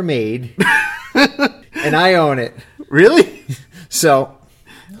was ever made. and I own it. Really? So,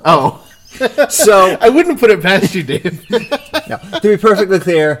 Oh. so I wouldn't put it past you, Dave. no, to be perfectly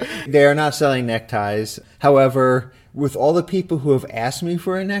clear, they are not selling neckties. However, with all the people who have asked me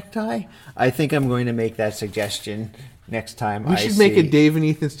for a necktie, I think I'm going to make that suggestion next time We should make a Dave and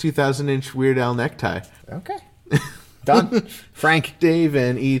Ethan's 2000-inch Weird Al necktie. Okay. Done. Frank. Dave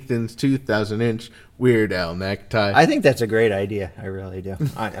and Ethan's 2000-inch Weird Al necktie. I think that's a great idea. I really do.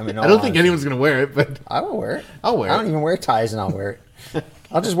 I mean, I don't think anyone's going to wear it, but I will wear it. I'll wear I don't it. even wear ties, and I'll wear it.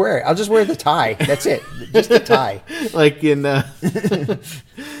 I'll just wear it. I'll just wear the tie. That's it. Just the tie. like in the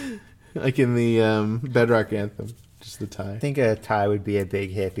Bedrock Anthem, just the tie. I think a tie would be a big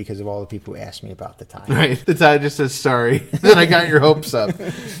hit because of all the people who asked me about the tie. Right. The tie just says sorry. Then I got your hopes up.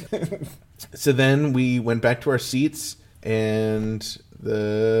 So then we went back to our seats and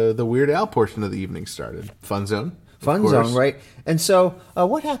the Weird Al portion of the evening started. Fun Zone. of Fun course. Zone, right? And so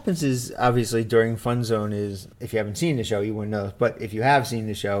what happens is, obviously, during Fun Zone is, if you haven't seen the show, you wouldn't know. But if you have seen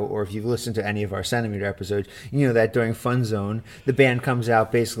the show, or if you've listened to any of our Centimeter episodes, you know that during Fun Zone, the band comes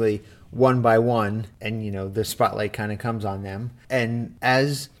out basically one by one, and, you know, the spotlight kind of comes on them. And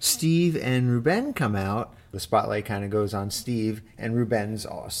as Steve and Ruben come out, the spotlight kind of goes on Steve, and Ruben's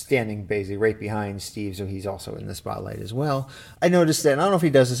standing basically right behind Steve, so he's also in the spotlight as well. I noticed that, and I don't know if he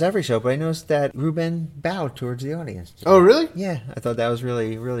does this every show, but I noticed that Ruben bowed towards the audience. Oh, really? Yeah, I thought that was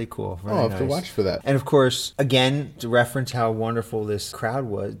really, really cool. Really I'll have to nice. watch for that. And of course, again, to reference how wonderful this crowd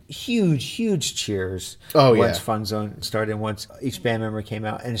was, huge cheers. Oh, once yeah. Fun Zone started, once each band member came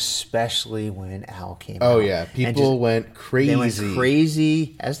out, and especially when Al came out. Oh, yeah. And People went crazy. They went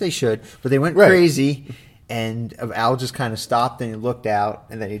crazy, as they should, but they went Right. crazy. And Al just kind of stopped and he looked out,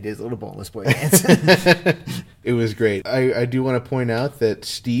 and then he did his little boneless boy dance. It was great. I do want to point out that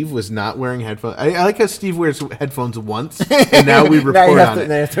Steve was not wearing headphones. I like how Steve wears headphones once, and now we report Now you have on to- it.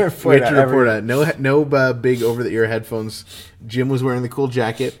 they have to We report have to on report on it. No big over-the-ear headphones. Jim was wearing the cool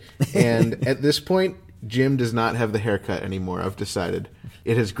jacket, and at this point, Jim does not have the haircut anymore. I've decided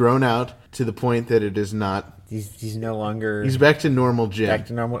it has grown out to the point that it is not. He's no longer... He's back to normal Jim. back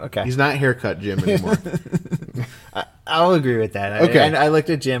to normal. Okay. He's not haircut Jim anymore. I'll agree with that. Okay. I looked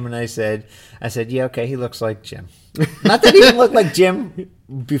at Jim and I said, yeah, okay, he looks like Jim. Not that he didn't look like Jim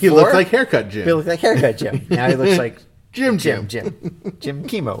before. He looked like haircut Jim. He looked like haircut Jim. Now he looks like Jim. Jim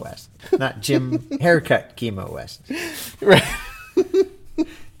Chemo West. Not Jim Haircut Chemo West. Right.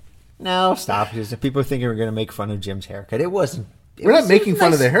 No, stop. Because people think we're going to make fun of Jim's haircut. It wasn't. We're not making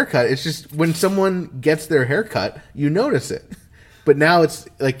fun of their haircut. It's just when someone gets their haircut, you notice it. But now it's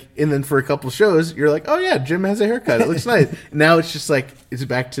like, and then for a couple shows, you're like, oh yeah, Jim has a haircut. It looks nice. Now it's just like, it's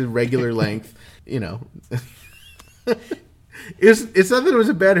back to regular length, you know. It's not that it was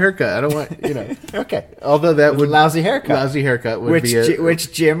a bad haircut. I don't want, you know. Okay. Although that would Lousy haircut. Lousy haircut would be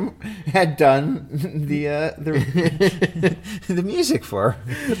which Jim had done the music for.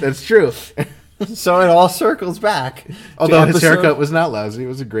 That's true. So it all circles back. to Although his episode- haircut was not lousy, it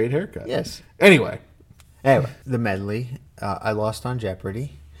was a great haircut. Yes. Anyway, The medley, I Lost on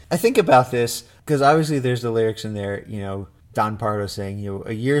Jeopardy. I think about this because obviously there's the lyrics in there, you know, Don Pardo saying, you know,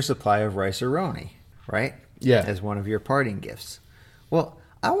 a year's supply of Rice-A-Roni, right? Yeah. As one of your parting gifts. Well,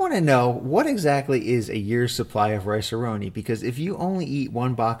 I want to know what exactly is a year's supply of Rice-A-Roni, because if you only eat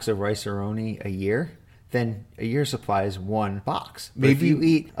one box of Rice-A-Roni a year, then a year's supply is one box. But if Maybe- you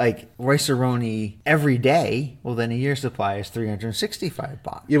eat like Rice-A-Roni every day, well, then a year's supply is 365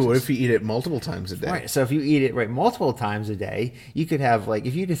 boxes. yeah, but what if you eat it multiple times a day? Right. So if you eat it multiple times a day, you could have like,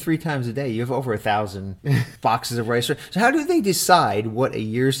 if you eat it 3 times a day, you have over 1,000 boxes of rice. So how do they decide what a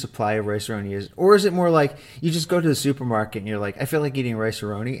year's supply of Rice-A-Roni is? Or is it more like you just go to the supermarket and you're like, I feel like eating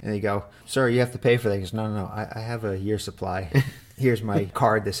Rice-A-Roni, and they go, sir, you have to pay for that. He goes, no, I have a year's supply. Here's my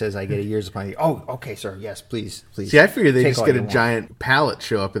card that says I get a year's supply. Oh, okay, sir. Yes, please. See, I figure they Take just all get you a want. giant pallet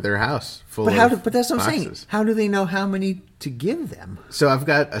show up at their house full But of but that's what I'm saying. boxes. How do they know how many to give them? So I've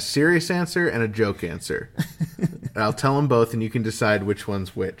got a serious answer and a joke answer. And I'll tell them both, and you can decide which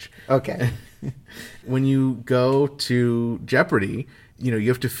one's which. Okay. When you go to Jeopardy, you know, you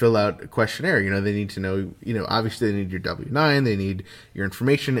have to fill out a questionnaire. You know, they need to know, you know, obviously they need your W-9, they need your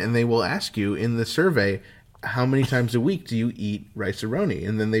information, and they will ask you in the survey, how many times a week do you eat Rice-A-Roni?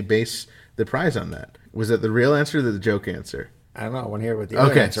 And then they base the prize on that. Was that the real answer or the joke answer? I don't know. I want to hear what the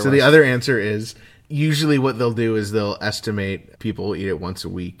other Okay, answer so was. the other answer is usually what they'll do is they'll estimate people will eat it once a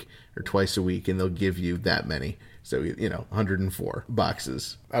week or twice a week, and they'll give you that many. So, you know, 104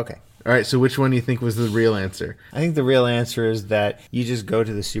 boxes. Okay. All right, so which one do you think was the real answer? I think the real answer is that you just go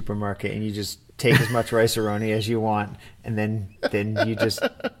to the supermarket and you just take as much Rice-A-Roni as you want, and then you just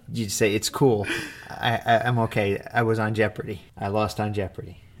say it's cool. I'm okay. I was on Jeopardy. I lost on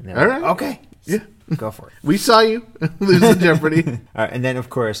Jeopardy. And they're All like, right. okay. Yeah. Go for it. We saw you lose the Jeopardy. All right, and then, of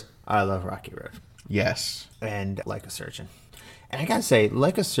course, I love Rocky Road. Yes. And Like a Surgeon. And I gotta say,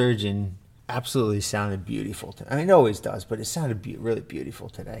 Like a Surgeon absolutely sounded beautiful. I mean, it always does, but it sounded really beautiful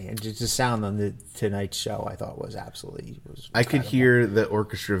today. And just the sound on the tonight's show, I thought was absolutely I could hear the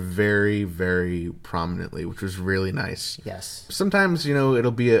orchestra very, very prominently, which was really nice. Yes. Sometimes,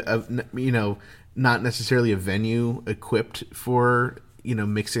 it'll be not necessarily a venue equipped for,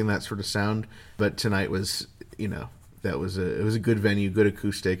 mixing that sort of sound, but tonight was, it was a good venue, good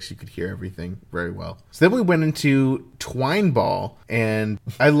acoustics. You could hear everything very well. So then we went into Twine Ball, and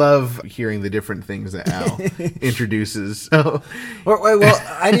I love hearing the different things that Al introduces. So, well,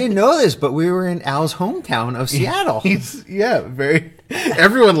 I didn't know this, but we were in Al's hometown of Seattle.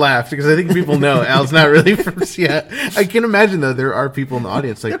 Everyone laughed because I think people know Al's not really from Seattle. I can imagine, though, there are people in the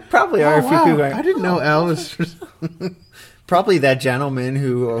audience like, there probably are a few people going, I didn't know Al was... Probably that gentleman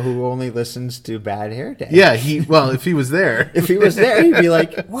who only listens to Bad Hair Day. Yeah, if he was there. If he was there, he'd be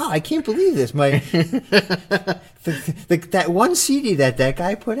like, wow, I can't believe this. That one CD that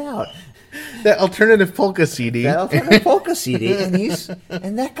guy put out. That alternative polka CD. And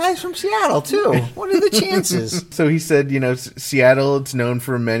that guy's from Seattle, too. What are the chances? So he said, Seattle, it's known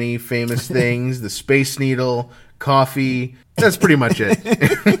for many famous things. The Space Needle, coffee. That's pretty much it.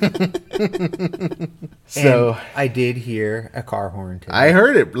 So and I did hear a car horn today. I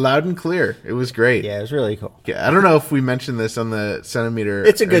heard it loud and clear. It was great. Yeah, it was really cool. Yeah, I don't know if we mentioned this on the Centimeter.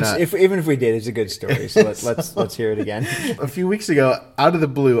 It's a good. Even if we did, it's a good story. So let's hear it again. A few weeks ago, out of the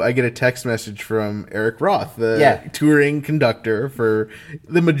blue, I get a text message from Eric Roth, the touring conductor for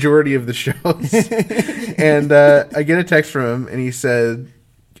the majority of the shows, and I get a text from him, and he said,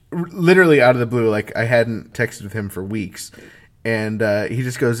 literally out of the blue, like I hadn't texted with him for weeks, and he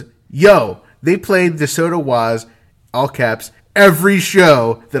just goes, "Yo, they played DeSoto Waz, all caps, every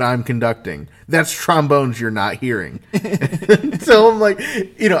show that I'm conducting. That's trombones you're not hearing." So I'm like,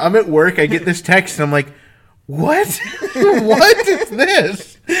 I'm at work, I get this text, and I'm like, what? What is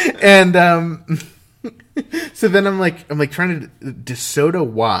this? And so then I'm like trying to DeSoto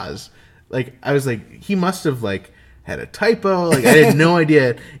Waz. Like I was like, he must have had a typo. Like I had no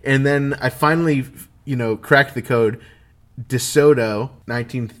idea. And then I finally, cracked the code. DeSoto,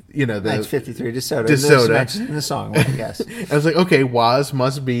 1953 DeSoto. DeSoto. Mentioned in the song, yes. I was like, okay, Waz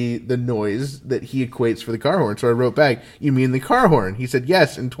must be the noise that he equates for the car horn. So I wrote back, "You mean the car horn?" He said,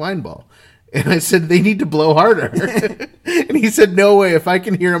 "Yes, in Twine Ball." And I said, "They need to blow harder." And he said, "No way. If I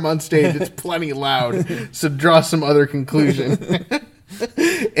can hear him on stage, it's plenty loud. So draw some other conclusion."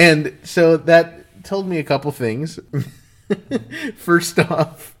 And so that told me a couple things. First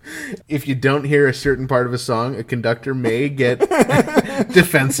off, if you don't hear a certain part of a song, a conductor may get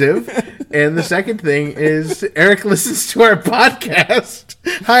defensive. And the second thing is Eric listens to our podcast.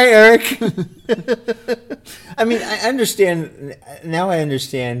 Hi, Eric. I mean, I understand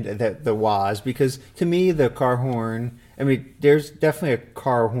that the Waz, because to me the car horn, I mean, there's definitely a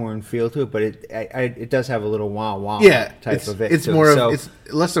car horn feel to it, but it does have a little wah wah type of it. It's it's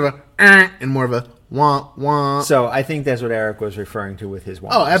less of a and more of a wah wah. So I think that's what Eric was referring to with his wah.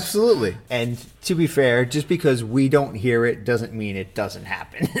 Oh, absolutely. And to be fair, just because we don't hear it doesn't mean it doesn't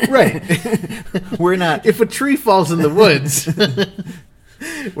happen. Right. We're not. If a tree falls in the woods,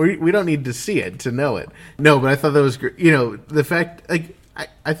 we don't need to see it to know it. No, but I thought that was great. The fact,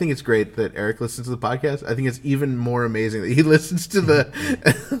 I think it's great that Eric listens to the podcast. I think it's even more amazing that he listens to the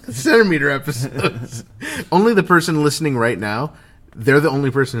Centimeter episodes. Only the person listening right now, they're the only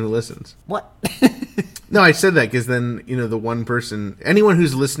person who listens. What? No, I said that because then, the one person, anyone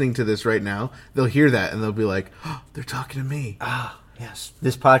who's listening to this right now, they'll hear that and they'll be like, "Oh, they're talking to me." Ah, yes.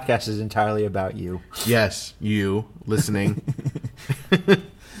 This podcast is entirely about you. Yes, you listening.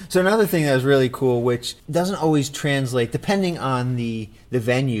 So another thing that was really cool, which doesn't always translate, depending on the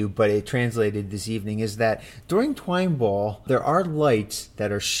venue, but it translated this evening, is that during Twine Ball, there are lights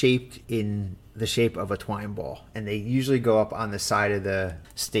that are shaped in the shape of a twine ball, and they usually go up on the side of the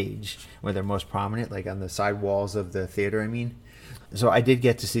stage where they're most prominent, like on the side walls of the theater, So I did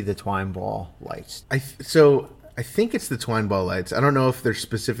get to see the twine ball lights. I think it's the twine ball lights. I don't know if they're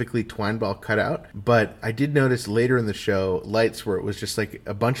specifically twine ball cutout, but I did notice later in the show lights where it was just like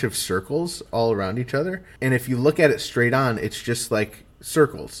a bunch of circles all around each other. And if you look at it straight on, it's just like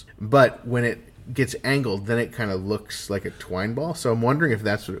circles. But when it gets angled, then it kind of looks like a twine ball. So I'm wondering if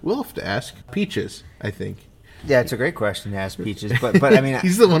that's what we'll have to ask Peaches, I think. Yeah, it's a great question to ask Peaches, but I mean,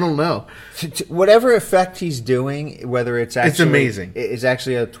 he's the one who'll know. Whatever effect he's doing, whether it's amazing. It's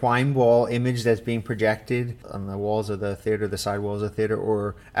actually a twine ball image that's being projected on the walls of the theater, the side walls of the theater,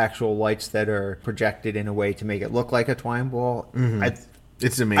 or actual lights that are projected in a way to make it look like a twine ball. Mm-hmm.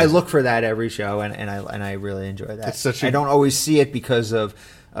 It's amazing. I look for that every show, and I really enjoy that. It's such I don't always see it because of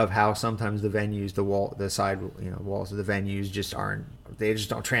how sometimes the venues, the side walls of the venues just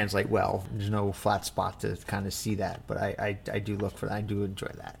don't translate well. There's no flat spot to kind of see that, but I do look for that. I do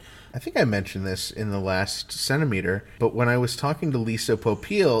enjoy that. I think I mentioned this in the last Centimeter, but when I was talking to Lisa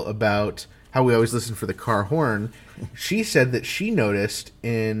Popeil about how we always listen for the car horn, she said that she noticed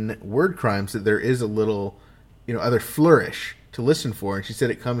in Word Crimes that there is a little, other flourish to listen for, and she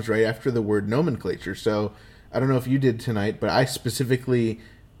said it comes right after the word nomenclature. So I don't know if you did tonight, but I specifically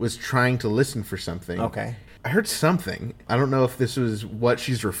was trying to listen for something. Okay. I heard something. I don't know if this was what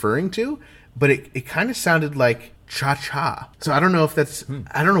she's referring to, but it kind of sounded like cha-cha. So I don't know if that's,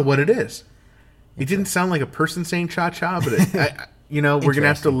 I don't know what it is. It didn't sound like a person saying cha-cha, but we're going to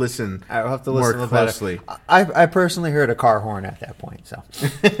have to listen. I'll have to listen more closely. I personally heard a car horn at that point. So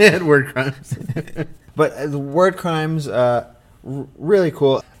at Word Crimes. But the Word Crimes, really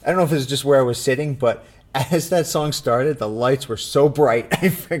cool. I don't know if it's just where I was sitting, but as that song started, the lights were so bright,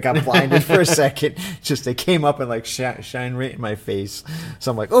 I got blinded for a second. Just they came up and like shine right in my face.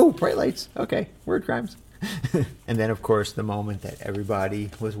 So I'm like, oh, bright lights. Okay, Word Crimes. And then, of course, the moment that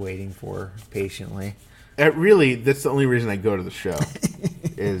everybody was waiting for patiently. Really, that's the only reason I go to the show,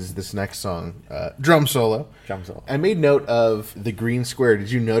 is this next song, Drum Solo. Drum Solo. I made note of the green square.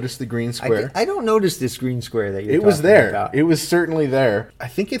 Did you notice the green square? I don't notice this green square that you're It was talking there. about. It was certainly there. I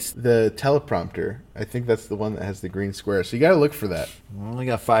think it's the teleprompter. I think that's the one that has the green square. So you got to look for that. I only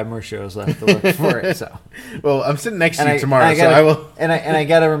got 5 more shows left to look for it. So, well, I'm sitting next to you tomorrow, so I will. And I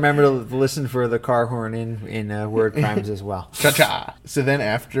got to remember to listen for the car horn in Word Crimes as well. Cha-cha. So then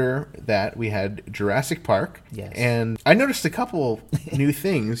after that, we had Jurassic Park. Yes. And I noticed a couple new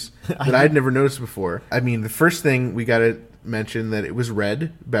things that I'd never noticed before. I mean, the first thing we got to mention that it was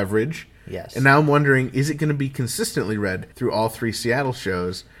red beverage. Yes. And now I'm wondering, is it going to be consistently red through all 3 Seattle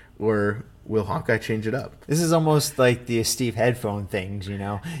shows, or will Hawkeye change it up? This is almost like the Steve headphone things,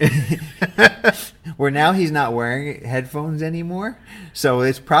 where now he's not wearing headphones anymore. So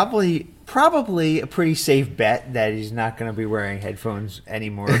it's probably a pretty safe bet that he's not going to be wearing headphones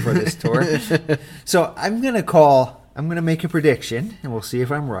anymore for this tour. So I'm going to make a prediction, and we'll see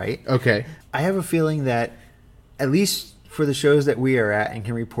if I'm right. Okay. I have a feeling that, at least for the shows that we are at and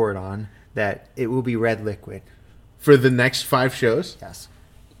can report on, that it will be red liquid. For the next 5 shows? Yes.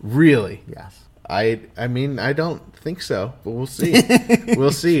 Really? Yes. I mean, I don't think so, but we'll see.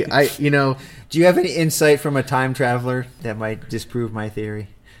 We'll see. Do you have any insight from a time traveler that might disprove my theory?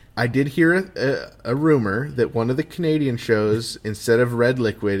 I did hear a rumor that one of the Canadian shows, instead of red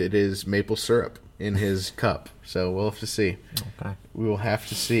liquid, it is maple syrup in his cup. So we'll have to see. Okay. We will have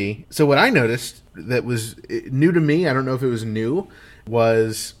to see. So what I noticed that was new to me, I don't know if it was new,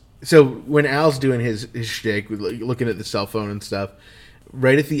 was... So when Al's doing his shtick, looking at the cell phone and stuff,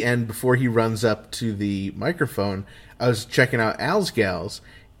 right at the end, before he runs up to the microphone, I was checking out Al's Gals,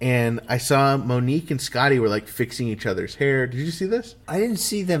 and I saw Monique and Scotty were like fixing each other's hair. Did you see this? I didn't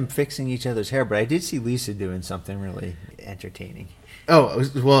see them fixing each other's hair, but I did see Lisa doing something really entertaining. Oh,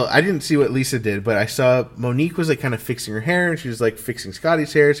 well, I didn't see what Lisa did, but I saw Monique was like kind of fixing her hair, and she was like fixing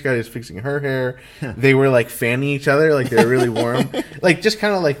Scotty's hair. Scotty was fixing her hair. They were like fanning each other, like they were really warm. Like just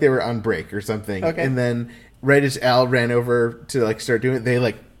kind of like they were on break or something. Okay. And then right as Al ran over to like start doing it, they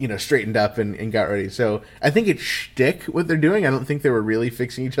like, straightened up and got ready. So I think it's shtick what they're doing. I don't think they were really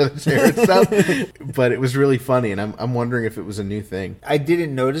fixing each other's hair and stuff, but it was really funny. And I'm wondering if it was a new thing. I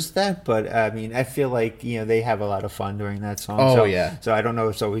didn't notice that, but I mean, I feel like, they have a lot of fun during that song. Oh, so, yeah. So I don't know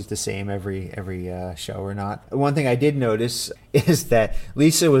if it's always the same every show or not. One thing I did notice is that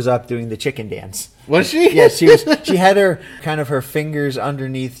Lisa was up doing the chicken dance. Was she? Yes, she had her fingers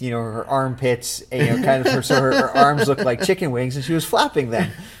underneath, her armpits, and, so her arms looked like chicken wings, and she was flapping them.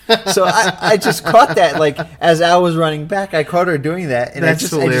 So I just caught that, like as Al was running back, I caught her doing that, and I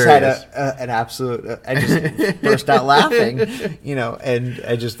just had an absolute, I just burst out laughing, and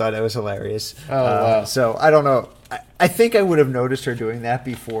I just thought it was hilarious. Oh, wow. So I don't know. I think I would have noticed her doing that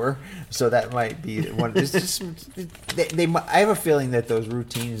before, so that might be one. It's just, I have a feeling that those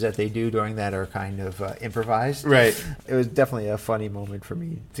routines that they do during that are kind of improvised. Right. It was definitely a funny moment for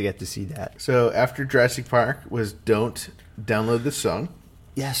me to get to see that. So after Jurassic Park was Don't Download This Song.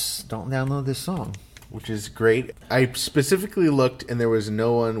 Yes, don't download this song. Which is great. I specifically looked, and there was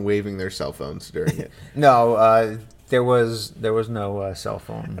no one waving their cell phones during it. No, There was no cell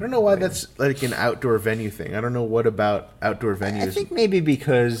phone. I don't know why that's like an outdoor venue thing. I don't know what about outdoor venues. I think maybe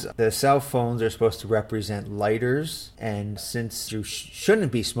because the cell phones are supposed to represent lighters, and since you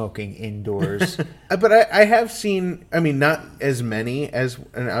shouldn't be smoking indoors. But I have seen, I mean, not as many as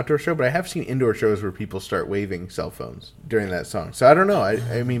an outdoor show, but I have seen indoor shows where people start waving cell phones during that song. So I don't know.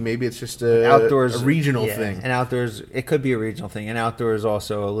 I mean, maybe it's just a regional thing. And outdoors, it could be a regional thing. And outdoors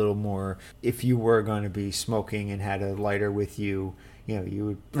also a little more, if you were going to be smoking and had a lighter with you,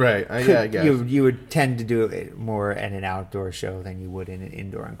 you would I guess you would tend to do it more at an outdoor show than you would in an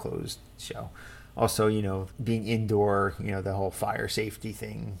indoor enclosed show. Also, being indoor, the whole fire safety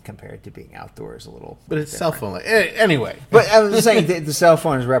thing compared to being outdoors a little. But it's different. Cell phone. Anyway. But I was saying that the cell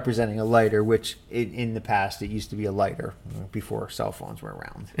phone is representing a lighter, which in the past it used to be a lighter before cell phones were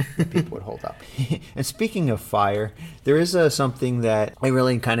around that people would hold up. And speaking of fire, there is something that I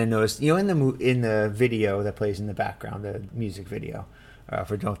really kind of noticed. In the video that plays in the background, the music video.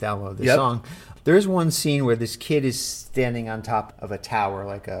 For Don't Download This Song. There's one scene where this kid is standing on top of a tower,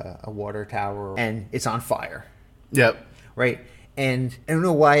 like a water tower, and it's on fire. Yep. Right? And I don't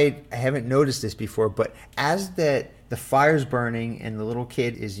know why I haven't noticed this before, but as the fire's burning and the little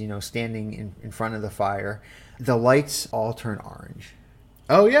kid is, standing in front of the fire, the lights all turn orange.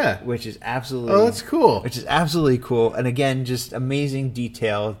 Oh, yeah. Which is absolutely... Oh, that's cool. Which is absolutely cool. And again, just amazing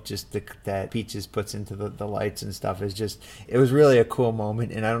detail just that Peaches puts into the lights and stuff is just... It was really a cool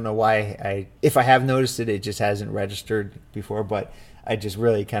moment. And I don't know why if I have noticed it, it just hasn't registered before. But I just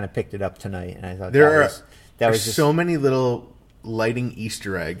really kind of picked it up tonight. And I thought that was just so many little lighting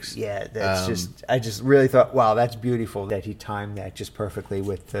Easter eggs. Yeah, that's I just really thought, wow, that's beautiful that he timed that just perfectly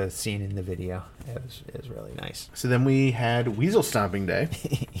with the scene in the video. It was really nice. So then we had Weasel Stomping Day.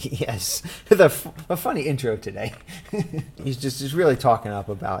 Yes, a funny intro today. He's really talking up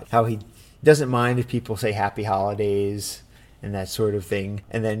about how he doesn't mind if people say Happy Holidays and that sort of thing.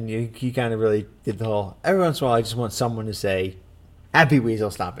 And then he kind of really did the whole, every once in a while I just want someone to say Happy Weasel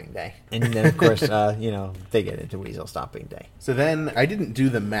Stomping Day. And then, of course, they get into Weasel Stomping Day. So then I didn't do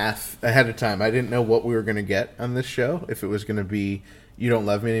the math ahead of time. I didn't know what we were going to get on this show, if it was going to be You Don't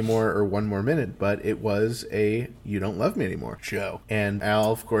Love Me Anymore or One More Minute, but it was a You Don't Love Me Anymore show. And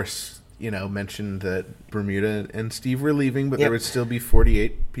Al, of course, mentioned that Bermuda and Steve were leaving, but there would still be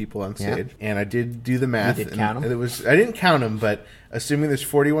 48 people on stage. Yep. And I did do the math. You did count them? I didn't count them, but assuming there's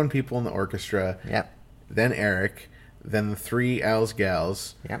 41 people in the orchestra, then Eric... Then the 3 Al's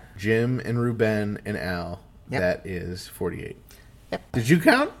Gals, Jim and Ruben and Al, that is 48. Yep. Did you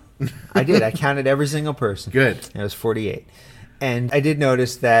count? I did. I counted every single person. Good. It was 48. And I did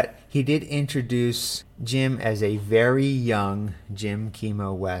notice that he did introduce Jim as a very young Jim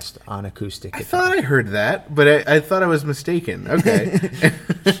Chemo West on acoustic guitar. I thought I heard that, but I thought I was mistaken. Okay.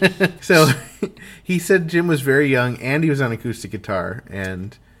 So he said Jim was very young and he was on acoustic guitar,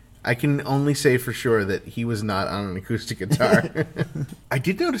 and... I can only say for sure that he was not on an acoustic guitar. I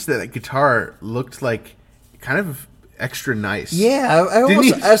did notice that guitar looked like kind of extra nice. Yeah, I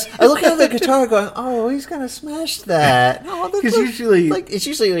look at the guitar going, oh, he's gonna smash that. Because usually, he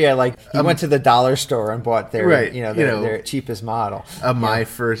went to the dollar store and bought their cheapest model. My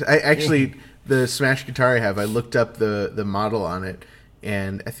first, I actually the Smash guitar I have, I looked up the model on it,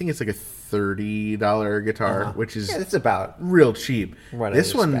 and I think it's like a $30 guitar, which is it's about real cheap.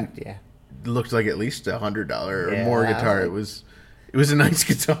 This one yeah. looked like at least $100 or more guitar. It was a nice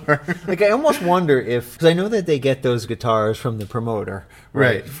guitar. Like I almost wonder because I know that they get those guitars from the promoter,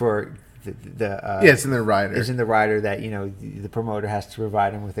 right? For it's in the rider. It's in the rider that the promoter has to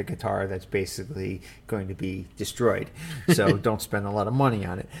provide them with a guitar that's basically going to be destroyed. So don't spend a lot of money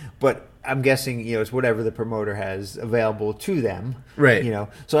on it. But I'm guessing it's whatever the promoter has available to them, right?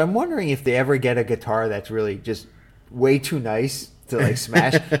 So I'm wondering if they ever get a guitar that's really just way too nice to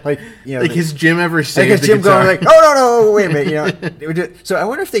smash, has Jim ever saved the Jim guitar? Going no, wait a minute, So I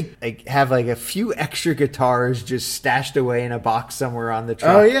wonder if they have a few extra guitars just stashed away in a box somewhere on the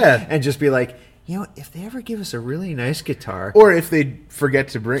truck. Oh yeah, and just be like, if they ever give us a really nice guitar, or if they forget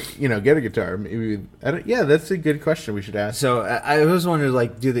to bring, get a guitar, maybe. That's a good question we should ask. So I was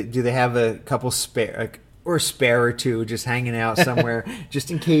wondering, do they have a couple spare? Or a spare or two just hanging out somewhere,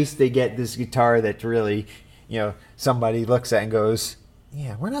 just in case they get this guitar that really, somebody looks at and goes,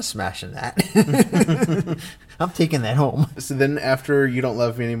 yeah, we're not smashing that. I'm taking that home. So then after You Don't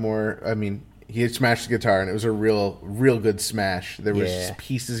Love Me Anymore, he had smashed the guitar, and it was a real good smash. There was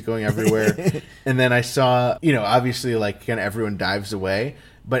pieces going everywhere. And then I saw, obviously, kind of everyone dives away.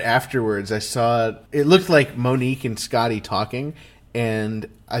 But afterwards, I saw, it looked like Monique and Scotty talking. and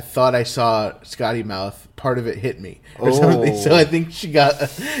I thought I saw Scotty Mouth. Part of it hit me or something. So I think she got,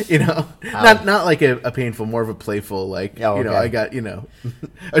 not like a painful, more of a playful, like, I got,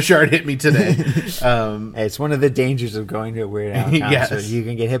 a shard hit me today. Hey, it's one of the dangers of going to a Weird Al concert. Yes. You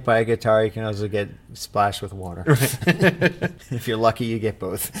can get hit by a guitar. You can also get splashed with water. Right. If you're lucky, you get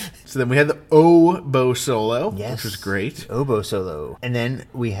both. So then we had the oboe solo, Yes. which was great. Oboe solo. And then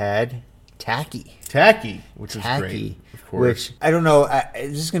we had Tacky, which was great. Of course. Which, I don't know,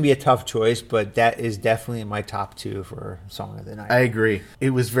 this is going to be a tough choice, but that is definitely in my top 2 for Song of the Night. I agree. It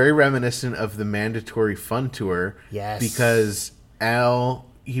was very reminiscent of the Mandatory Fun Tour. Yes. Because Al,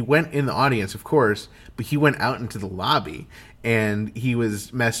 he went in the audience, of course, but he went out into the lobby, and he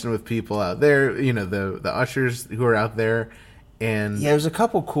was messing with people out there, the ushers who are out there. And yeah, there's a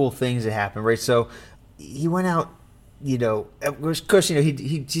couple cool things that happened, right? So he went out, of course,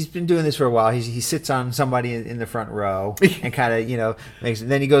 he's been doing this for a while. He sits on somebody in the front row and kind of,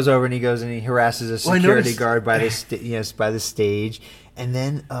 then he goes over and he harasses a security guard by the stage. And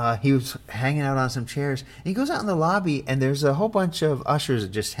then he was hanging out on some chairs. And he goes out in the lobby, and there's a whole bunch of ushers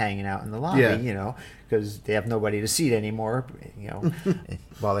just hanging out in the lobby, because they have nobody to seat anymore,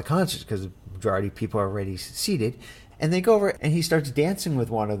 while the concert, because the majority of people are already seated. And they go over, and he starts dancing with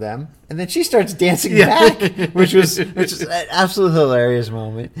one of them, and then she starts dancing back, which is an absolutely hilarious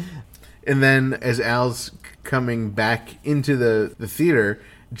moment. And then as Al's coming back into the theater,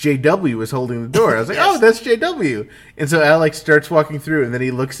 JW was holding the door. I was like, yes. Oh, that's JW. And so Al starts walking through, and then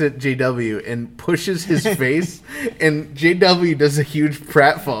he looks at JW and pushes his face, and JW does a huge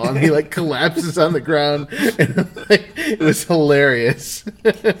pratfall, and he collapses on the ground. And it was hilarious.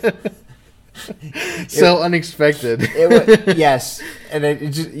 So unexpected. Yes, and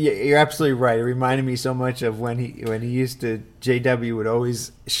you're absolutely right. It reminded me so much of when he used to. JW would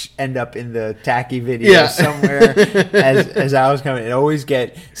always end up in the Tacky video somewhere as I was coming. It always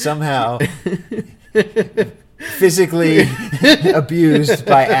get somehow physically abused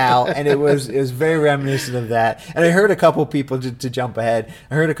by Al, and it was very reminiscent of that. And I heard a couple people, to jump ahead,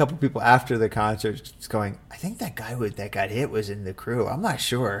 I heard a couple people after the concert just going, I think that guy that got hit was in the crew. I'm not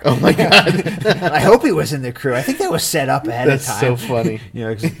sure. Oh my god! I hope he was in the crew. I think that was set up ahead of time. That's so funny.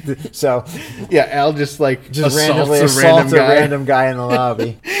 So yeah, Al just randomly assaults a random guy in the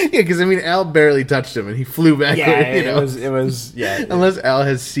lobby. Yeah, because Al barely touched him, and he flew back. Yeah, it was. Unless Al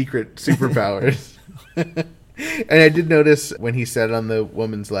has secret superpowers. And I did notice when he sat on the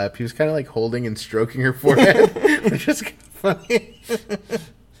woman's lap, he was kind of holding and stroking her forehead, which is kind of funny.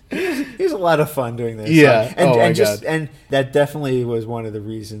 He's a lot of fun doing this. Yeah, and that definitely was one of the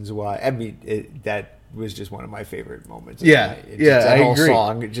reasons why. I mean, that was just one of my favorite moments. Yeah, that whole agree.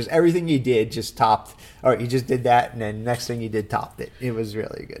 Song, just everything he did just topped. Or he just did that, and then next thing he did topped it. It was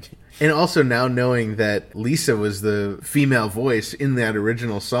really good. And also now knowing that Lisa was the female voice in that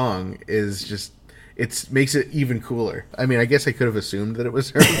original song is just. It makes it even cooler. I mean, I guess I could have assumed that it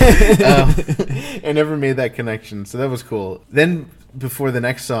was her. I never made that connection, so that was cool. Then, before the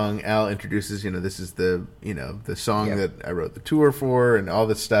next song, Al introduces, this is the song that I wrote the tour for and all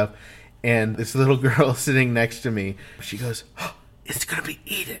this stuff. And this little girl sitting next to me, she goes, oh, it's going to be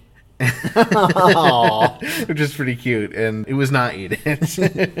Eat It. Which is pretty cute. And it was not Eat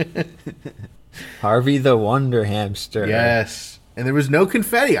It. Harvey the Wonder Hamster. Yes. And there was no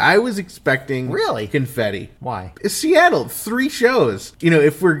confetti. I was expecting confetti. Why? It's Seattle, 3 shows.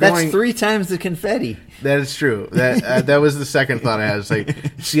 If we're going... That's 3 times the confetti. That is true. That was the second thought I had.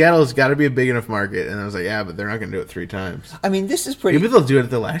 It's Seattle's got to be a big enough market. And I was like, yeah, but they're not going to do it 3 times. I mean, this is pretty... Maybe they'll do it at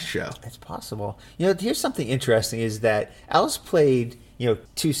the last show. It's possible. Here's something interesting is that Al's played,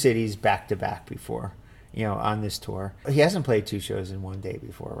 2 cities back-to-back before. On this tour. He hasn't played 2 shows in one day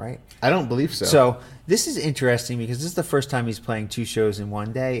before, right? I don't believe so. So this is interesting because this is the first time he's playing 2 shows in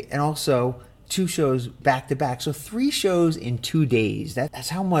one day, and also 2 shows back to back. So 3 shows in 2 days. That's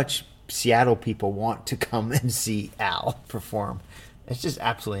how much Seattle people want to come and see Al perform. It's just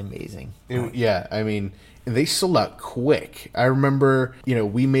absolutely amazing. Yeah, I mean, they sold out quick. I remember,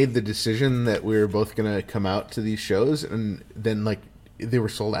 we made the decision that we were both going to come out to these shows, and then they were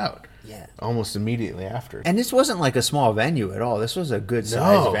sold out. Yeah. Almost immediately after. And this wasn't a small venue at all. This was a good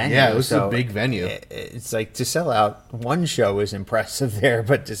sized venue. Yeah, it was a big venue. It's to sell out 1 show is impressive there,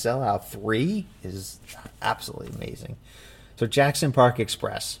 but to sell out 3 is absolutely amazing. So Jackson Park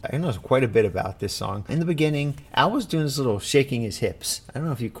Express. I know quite a bit about this song. In the beginning, Al was doing this little shaking his hips. I don't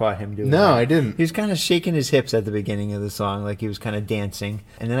know if you caught him doing that. No, I didn't. He was kind of shaking his hips at the beginning of the song, like he was kind of dancing.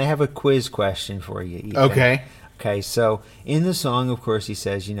 And then I have a quiz question for you, Ethan. Okay, so in the song, of course, he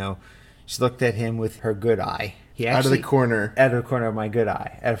says, she looked at him with her good eye. Out of the corner. Out of my good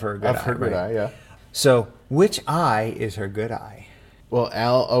eye. Out of her good eye. Of her good eye, yeah. So, which eye is her good eye? Well,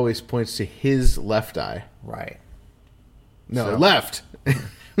 Al always points to his left eye. Right. No, So- left.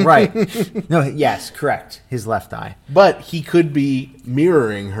 Right. No, yes, correct. His left eye. But he could be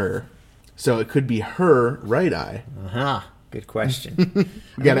mirroring her. So it could be her right eye. Uh-huh. Good question.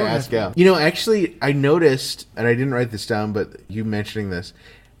 We got to ask Al. You know, actually, I noticed, and I didn't write this down, but you mentioning this,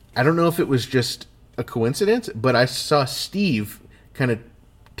 I don't know if it was just a coincidence, but I saw Steve kind of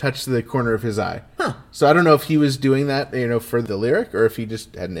touch the corner of his eye. Huh. So I don't know if he was doing that, for the lyric, or if he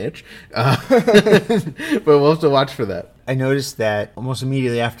just had an itch. But we'll have to watch for that. I noticed that almost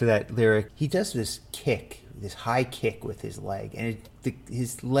immediately after that lyric, he does this kick, this high kick with his leg, and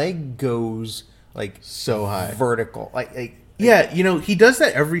his leg goes like So high. vertical, Yeah, he does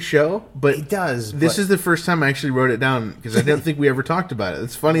that every show, but He does, This but- is the first time I actually wrote it down because I don't think we ever talked about it.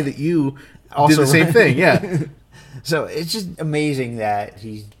 It's funny that you Also- did the same thing. Yeah. So it's just amazing that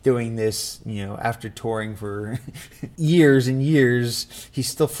he's doing this, after touring for years and years, he's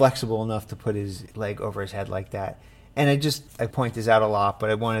still flexible enough to put his leg over his head like that. And I point this out a lot, but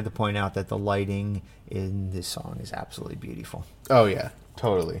I wanted to point out that the lighting in this song is absolutely beautiful. Oh, yeah.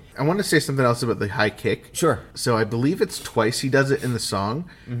 Totally. I want to say something else about the high kick. Sure. So I believe it's twice he does it in the song,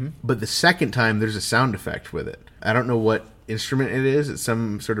 but the second time there's a sound effect with it. I don't know what instrument it is. It's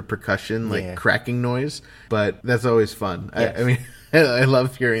some sort of percussion, like Yeah. cracking noise, but that's always fun. Yes. I mean, I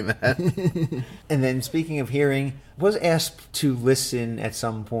love hearing that. And then speaking of hearing, I was asked to listen at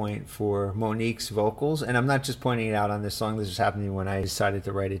some point for Monique's vocals, and I'm not just pointing it out on this song, this was happening when I decided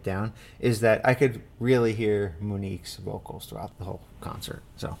to write it down, is that I could really hear Monique's vocals throughout the whole concert.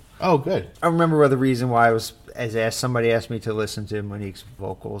 So Oh, good. I remember the reason why I was, somebody asked me to listen to Monique's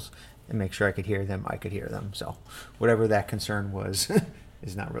vocals and make sure I could hear them, I could hear them. So whatever that concern was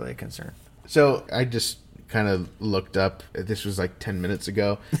is not really a concern. So I just kind of looked up. This was like 10 minutes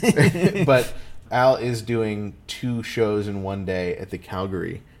ago. But Al is doing 2 shows in one day at the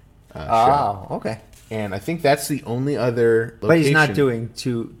Calgary show. Oh, okay. And I think that's the only other location. But he's not doing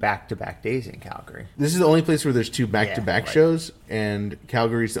 2 back-to-back days in Calgary. This is the only place where there's 2 back-to-back Yeah, right. shows, and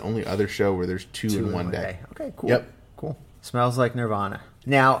Calgary's the only other show where there's 2 in one day. Okay, cool. Yep. Cool. Smells like Nirvana.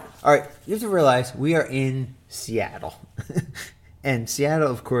 Now, all right, you have to realize we are in Seattle. And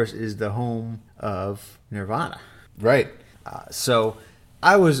Seattle, of course, is the home of Nirvana. Right. So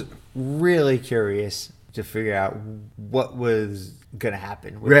I was really curious to figure out what was going to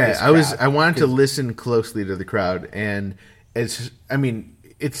happen with Right. this I wanted to 'cause- listen closely to the crowd, and it's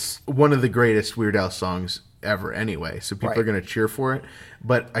one of the greatest Weird Al songs ever anyway, so people Right. are going to cheer for it.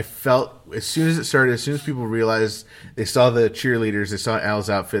 But I felt as soon as it started, as soon as people realized they saw the cheerleaders, they saw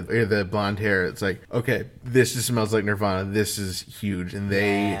Al's outfit, the blonde hair, it's like, okay, this just smells like Nirvana. This is huge. And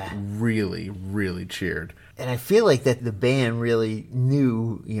they Yeah. really, really cheered. And I feel like that the band really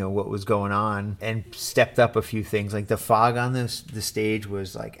knew, what was going on and stepped up a few things. Like the fog on the stage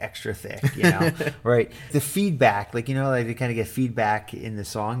was like extra thick, right? The feedback, like they kind of get feedback in the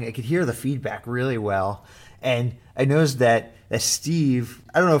song. I could hear the feedback really well. And I noticed that Steve,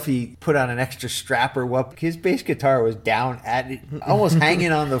 I don't know if he put on an extra strap or what, his bass guitar was down at it, almost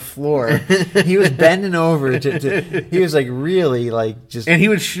hanging on the floor. He was bending over he was like really like just. And he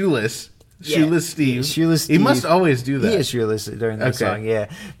was shoeless. Yeah. Shoeless Steve. Yeah, shoeless He must Steve. always do that. He is shoeless during that Okay. song, yeah.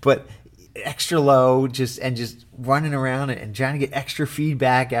 But extra low, just running around and trying to get extra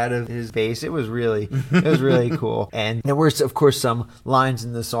feedback out of his bass. It was really cool. And there were, of course, some lines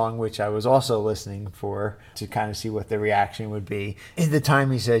in the song which I was also listening for to kind of see what the reaction would be. At the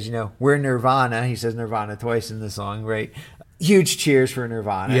time he says, we're Nirvana. He says Nirvana twice in the song, right? Huge cheers for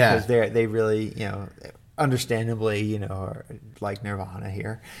Nirvana Yeah. because they really, understandably, are like Nirvana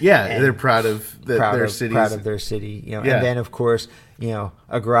here. Yeah, And they're proud of their cities. proud of their city, Yeah. And then of course,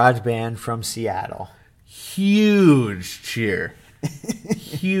 a garage band from Seattle. Huge cheer.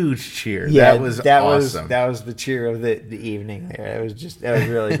 Huge cheer. Yeah, that was awesome. that was the cheer of the evening there. That was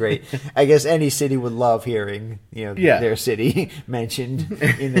really great. I guess any city would love hearing their city mentioned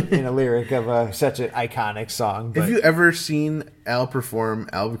in a lyric of such an iconic song. But Have you ever seen Al perform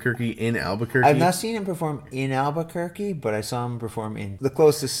Albuquerque in Albuquerque? I've not seen him perform in Albuquerque, but I saw him perform in the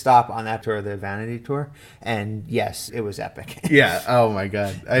closest stop on that tour, the Vanity Tour, and yes, it was epic. Yeah. Oh my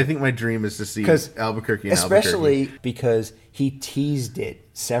God. I think my dream is to see Albuquerque in especially Albuquerque. because he teased it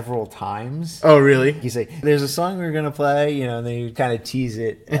several times. Oh really? He's like, "There's a song we're gonna play," and then he kind of tease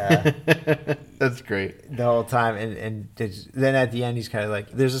it That's great. the whole time, and then at the end he's kind of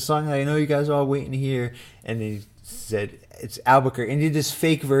like, "There's a song that I know you guys are all waiting to hear," and he said it's Albuquerque, and he did this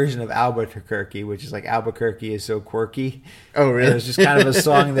fake version of Albuquerque, which is like Albuquerque is so quirky. Oh, really? And it was just kind of a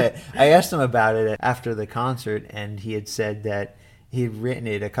song that I asked him about it after the concert, and he had said that he'd written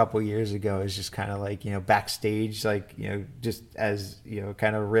it a couple years ago as just kind of like, backstage, like, just as,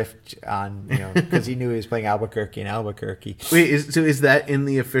 kind of riffed on, because he knew he was playing Albuquerque in Albuquerque. Wait, is that in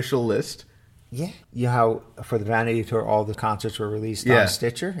the official list? Yeah. You know how for the Vanity Tour, all the concerts were released on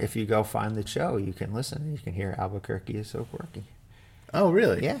Stitcher? If you go find the show, you can listen. You can hear Albuquerque is so quirky. Oh,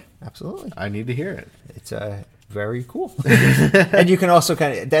 really? Yeah, absolutely. I need to hear it. It's very cool. And you can also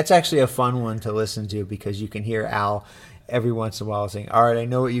that's actually a fun one to listen to because you can hear Al every once in a while saying, all right, I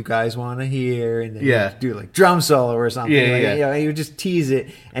know what you guys want to hear. And then he'd do like drum solo or something. He would just tease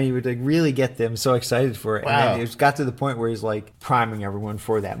it and he would like really get them so excited for it. Wow. And then it got to the point where he's like priming everyone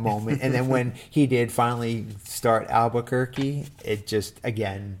for that moment. And then when he did finally start Albuquerque, it just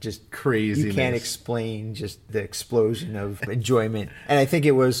crazy. You can't explain just the explosion of enjoyment. And I think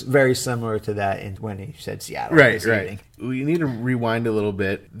it was very similar to that when he said Seattle. Right. We need to rewind a little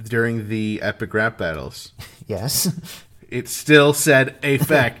bit during the epic rap battles. Yes. It still said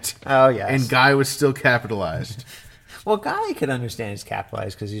effect. Oh, yes. And Guy was still capitalized. Well, Guy could understand it's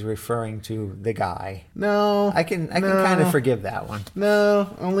capitalized because he's referring to the guy. No. I can kind of forgive that one.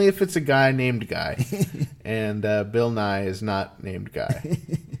 No, only if it's a guy named Guy. And Bill Nye is not named Guy.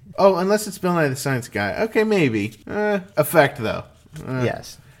 Oh, unless it's Bill Nye the Science Guy. Okay, maybe. Effect, though.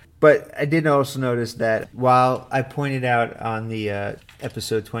 Yes. But I did also notice that while I pointed out on the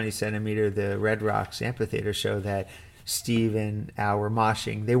episode 20 Centimeter, the Red Rocks Amphitheater show, that Steve and Al were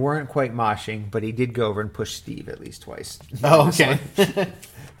moshing. They weren't quite moshing, but he did go over and push Steve at least twice. Oh, okay.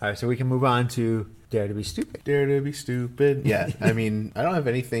 All right, so we can move on to Dare to be Stupid. Dare to be Stupid. Yeah, I mean, I don't have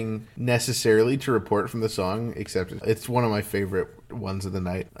anything necessarily to report from the song, except it's one of my favorite ones of the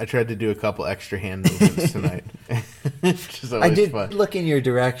night. I tried to do a couple extra hand movements tonight. I did look in your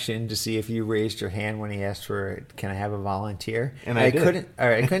direction to see if you raised your hand when he asked for, can I have a volunteer? And I did.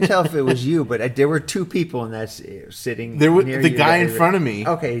 I couldn't tell if it was you, but there were two people in that sitting there were, near the you guy in front of me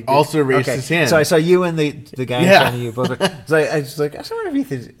also raised his hand. So I saw you and the guy in front of you both. So I was like, I wonder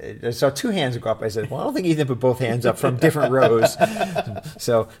if Ethan. I saw two hands go up. I said, well, I don't think Ethan put both hands up from different rows.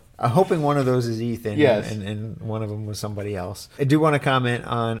 So I'm hoping one of those is Ethan, yes, and one of them was somebody else. I do want to comment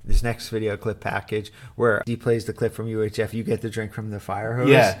on this next video clip package where he plays the clip from UHF. You get the drink from the fire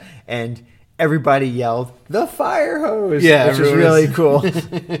hose, and everybody yelled the fire hose, which was really cool.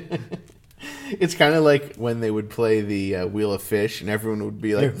 It's kind of like when they would play the Wheel of Fish, and everyone would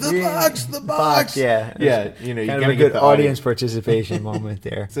be like, the box. Yeah. You know, you kind of a good audience participation moment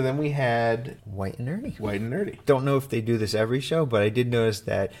there. So then we had White and Nerdy. Don't know if they do this every show, but I did notice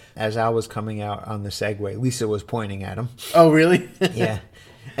that as Al was coming out on the Segway, Lisa was pointing at him. Oh, really? Yeah.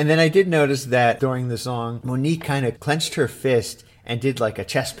 And then I did notice that during the song, Monique kind of clenched her fist and did like a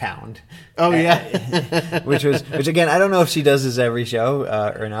chest pound. Oh, yeah. which again, I don't know if she does this every show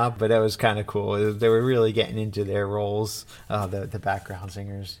or not, but that was kind of cool. They were really getting into their roles, the background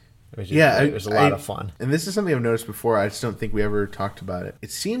singers. It was a lot of fun. And this is something I've noticed before. I just don't think we ever talked about it.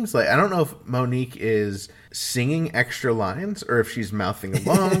 It seems like, I don't know if Monique is singing extra lines or if she's mouthing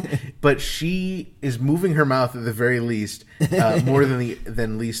along, but she is moving her mouth at the very least more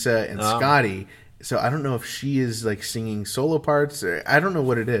than Lisa and Scotty. So I don't know if she is like singing solo parts. I don't know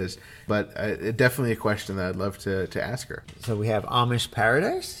what it is, but definitely a question that I'd love to ask her. So we have Amish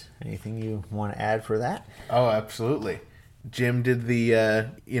Paradise. Anything you want to add for that? Oh, absolutely. Jim did the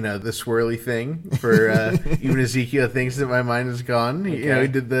the swirly thing for even Ezekiel thinks that my mind is gone.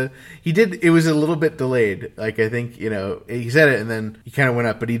 Okay. He did it was a little bit delayed. Like I think he said it and then he kind of went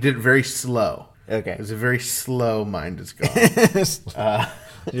up, but he did it very slow. Okay, it was a very slow mind is gone.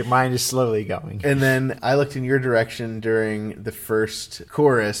 Your mind is slowly going. And then I looked in your direction during the first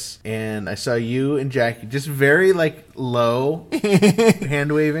chorus, and I saw you and Jackie just very low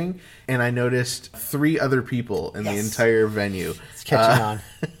hand waving, and I noticed 3 other people in the entire venue. It's catching on.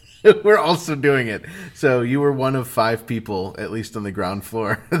 We're also doing it. So you were one of 5 people, at least on the ground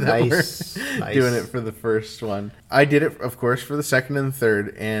floor, that were doing it for the first one. I did it, of course, for the second and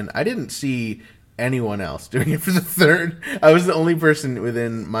third, and I didn't see anyone else doing it for the third. I was the only person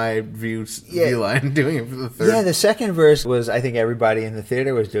within my view line doing it for the third. Yeah, the second verse was, I think everybody in the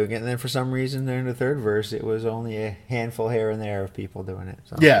theater was doing it, and then for some reason during the third verse it was only a handful here and there of people doing it.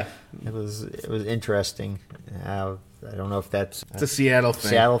 So yeah. It was interesting. I don't know if that's a Seattle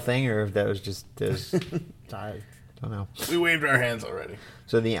thing or if that was just I don't know. We waved our hands already.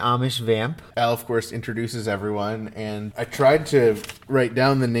 So the Amish Vamp. Al, of course, introduces everyone, and I tried to write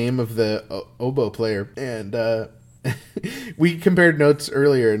down the name of the oboe player, and we compared notes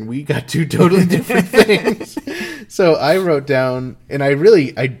earlier, and we got 2 totally different things. So I wrote down, and I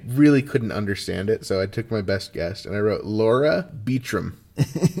really couldn't understand it, so I took my best guess, and I wrote Laura Beachram.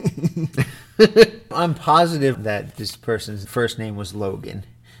 I'm positive that this person's first name was Logan.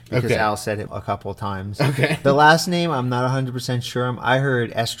 Because Okay. Al said it a couple times. Okay. The last name, I'm not 100% sure. I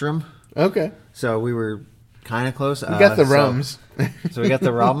heard Estrom, Okay. so we were kind of close. You got the so- rums. So we got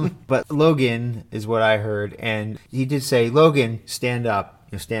the rum. But Logan is what I heard. And he did say, Logan, stand up.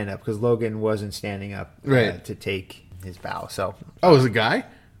 Stand up. Because Logan wasn't standing up Right. to take his bow. So Oh, it was a guy?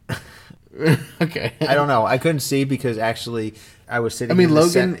 Okay. I don't know. I couldn't see because actually I was sitting I mean, in the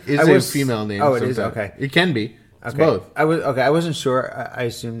Logan cen- is I a was- female name. Oh, it is? sometimes. Okay. It can be. It's Okay. both. I wasn't sure. I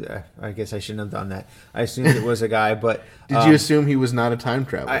assumed. I guess I shouldn't have done that. I assumed it was a guy, but Did you assume he was not a time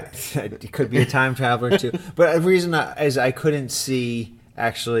traveler? it could be a time traveler too. But the reason is I couldn't see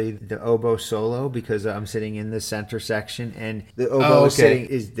actually the oboe solo because I'm sitting in the center section, and the oboe okay.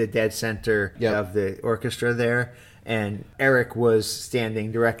 is the dead center Yep. of the orchestra there. And Eric was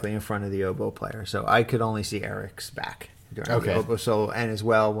standing directly in front of the oboe player, so I could only see Eric's back during Okay. the oboe solo. And as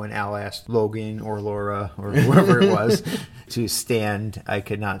well, when Al asked Logan or Laura or whoever it was to stand, I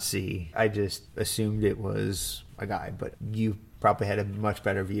could not see. I just assumed it was a guy, but you probably had a much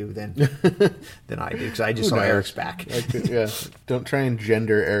better view than I did because I just Who saw knows? Eric's back. Yeah. Don't try and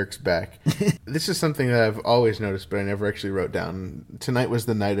gender Eric's back. This is something that I've always noticed, but I never actually wrote down. Tonight was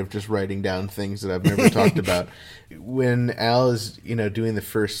the night of just writing down things that I've never talked about. When Al is, doing the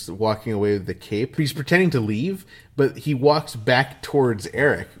first walking away with the cape, he's pretending to leave, but he walks back towards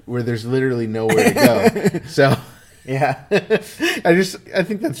Eric, where there's literally nowhere to go. So. Yeah. I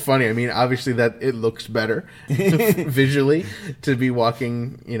think that's funny. I mean, obviously that it looks better visually to be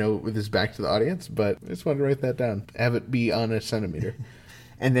walking, with his back to the audience, but I just wanted to write that down. Have it be on a centimeter.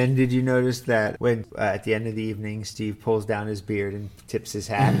 And then did you notice that when at the end of the evening Steve pulls down his beard and tips his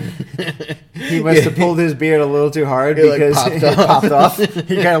hat, he must have pulled his beard a little too hard It, like, because popped it off. popped off.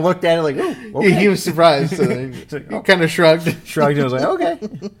 He kind of looked at it like, oh, okay. He was surprised. So then he kind of shrugged. Shrugged and was like, okay.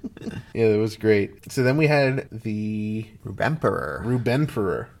 Yeah, that was great. So then we had the Rubemperor.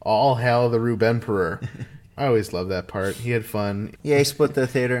 Rubemperor. All hail the Rubemperor. I always love that part. He had fun. Yeah, he split the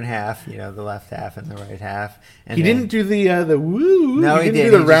theater in half, the left half and the right half. And He then- didn't do the woo. No, he didn't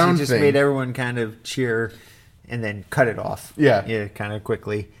didn't. do the He round just thing. made everyone kind of cheer and then cut it off. Yeah. kind of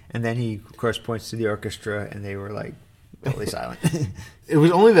quickly. And then he, of course, points to the orchestra and they were like totally silent. It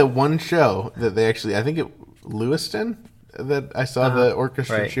was only that one show that they actually, I think Lewiston, that I saw the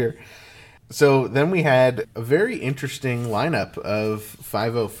orchestra right. cheer. So then we had a very interesting lineup of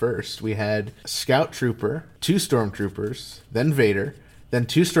 501st. We had Scout Trooper, 2 Stormtroopers, then Vader, then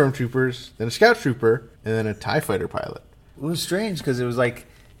 2 Stormtroopers, then a Scout Trooper, and then a TIE Fighter pilot. It was strange because it was like,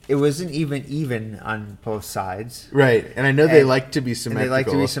 it wasn't even on both sides. Right, and I know they And- like to be And symmetrical. they like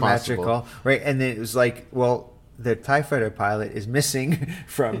to be if symmetrical. possible. Right. And then it was like, well, the TIE Fighter pilot is missing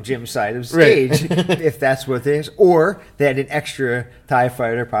from Jim's side of Right. stage, if that's what it is. Or they had an extra TIE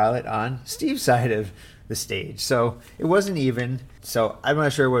Fighter pilot on Steve's side of the stage. So it wasn't even. So I'm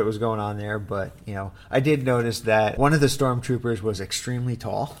not sure what was going on there, but, I did notice that one of the stormtroopers was extremely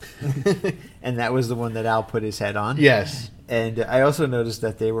tall. And that was the one that Al put his head on. Yes. And I also noticed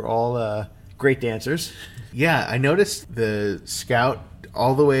that they were all great dancers. Yeah, I noticed the Scout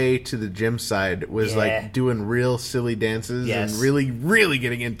all the way to the Jim side was Yeah. like doing real silly dances Yes. and really, really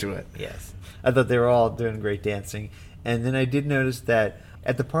getting into it. Yes. I thought they were all doing great dancing. And then I did notice that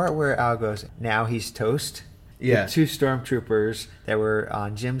at the part where Al goes, now he's toast, Yeah. the 2 stormtroopers that were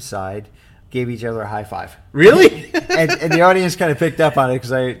on Jim's side gave each other a high five. Really? And the audience kind of picked up on it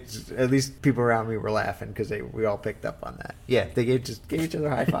because at least people around me were laughing because we all picked up on that. Yeah, they just gave each other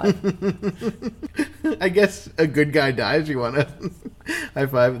a high five. I guess a good guy dies. You want to high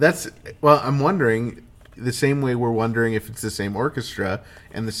five? I'm wondering the same way we're wondering if it's the same orchestra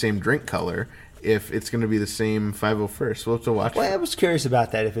and the same drink color, if it's going to be the same 501st. We'll have to watch. Well, I was curious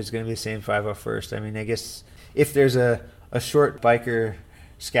about that, if it's going to be the same 501st. I mean, I guess if there's a short biker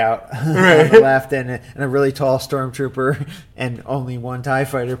scout on the left and a really tall stormtrooper and only one TIE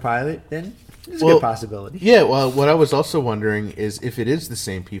Fighter pilot, then it's a good possibility. Yeah, well, what I was also wondering is if it is the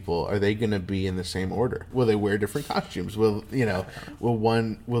same people, are they going to be in the same order? Will they wear different costumes? Will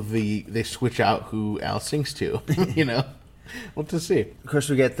they switch out who Al sings to? We'll have to see. Of course,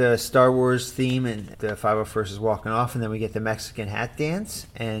 we get the Star Wars theme and the 501st is walking off, and then we get the Mexican hat dance,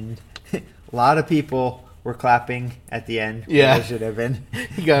 and a lot of people were clapping at the end. Yeah. They should have been.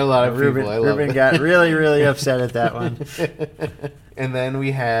 You got a lot of people. I love Ruben it. got really, really upset at that one. And then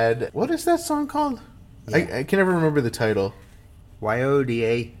we had, what is that song called? Yeah. I can never remember the title.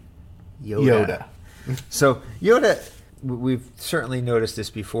 Yoda. Yoda. So Yoda, we've certainly noticed this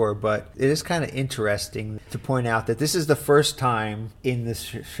before, but it is kind of interesting to point out that this is the first time in this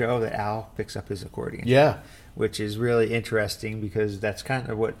show that Al picks up his accordion. Yeah. which is really interesting because that's kind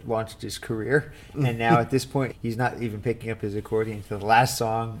of what launched his career. And now at this point, he's not even picking up his accordion until the last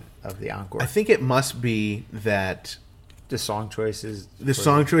song of the encore. I think it must be that the song choices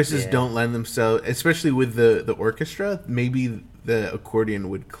don't lend themselves, especially with the orchestra. Maybe the accordion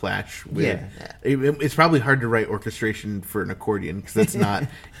would clash with. It's probably hard to write orchestration for an accordion because that's not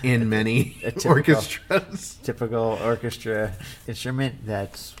in many orchestras. Typical orchestra instrument.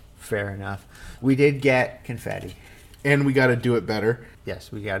 That's fair enough. We did get confetti. And we got to do it better.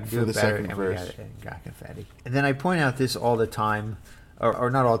 Yes, we got to For do the it better, second and verse. we got confetti. And then I point out this all the time, or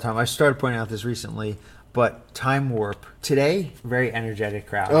not all the time. I started pointing out this recently, but Time Warp. Today, very energetic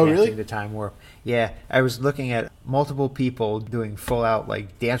crowd. Oh, dancing really? to Time Warp. Yeah, I was looking at multiple people doing full-out,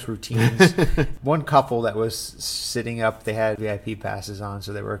 like, dance routines. One couple that was sitting up, they had VIP passes on,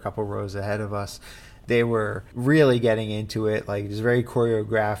 so they were a couple rows ahead of us. They were really getting into it, like this very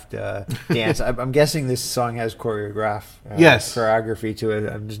choreographed dance. I'm guessing this song has choreography to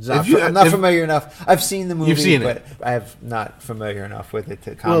it. I'm not familiar enough. I've seen the movie, You've seen but it. I'm not familiar enough with it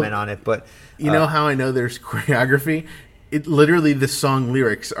to comment on it. But You know how I know there's choreography? It literally, the song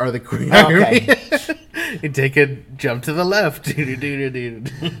lyrics are the choreography. You take a jump to the left.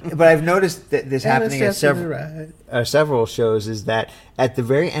 But I've noticed that this happening at step to the several shows is that at the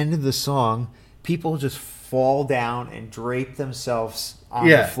very end of the song, people just fall down and drape themselves on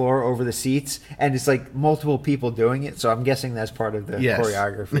the floor over the seats, and it's like multiple people doing it. So I'm guessing that's part of the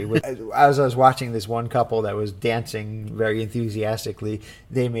choreography. As I was watching this one couple that was dancing very enthusiastically,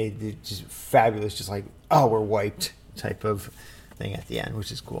 they made it just fabulous, just like, oh, we're wiped type of thing at the end,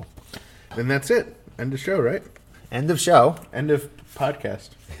 which is cool. And that's it. End of show, right? End of show. End of podcast.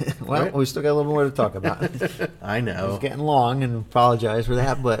 Well, Right? we still got a little more to talk about. I know. It's getting long, and apologize for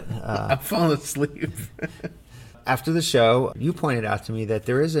that, but I'm falling asleep. after the show, you pointed out to me that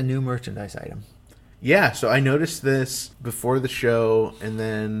there is a new merchandise item. Yeah, so I noticed this before the show, and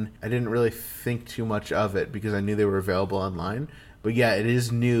then I didn't really think too much of it because I knew they were available online. But yeah, it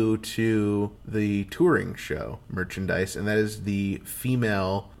is new to the touring show merchandise, and that is the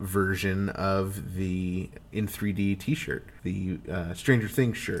female version of the In 3D t-shirt, the Stranger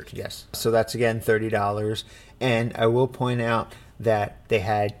Things shirt. Yes. So that's, again, $30. And I will point out that they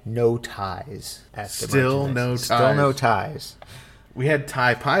had no ties at the Still merchandise. no Still ties. no ties. We had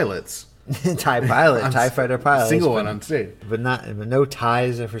TIE pilots. TIE pilot, TIE fighter pilot. Single one on stage. But no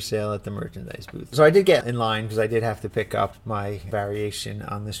ties are for sale at the merchandise booth. So I did get in line because I did have to pick up my variation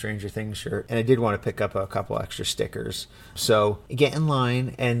on the Stranger Things shirt. And I did want to pick up a couple extra stickers. So you get in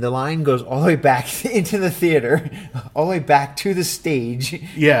line, and the line goes all the way back into the theater, all the way back to the stage.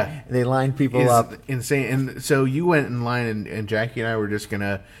 Yeah. And they line people It's up. insane. And so you went in line, and Jackie and I were just going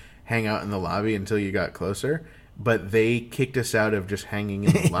to hang out in the lobby until you got closer. But they kicked us out of just hanging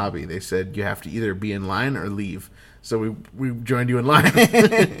in the lobby. They said you have to either be in line or leave. So we joined you in line.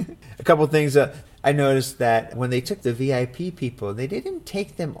 A couple things. I noticed that when they took the VIP people, they didn't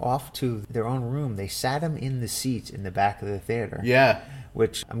take them off to their own room. They sat them in the seats in the back of the theater. Yeah.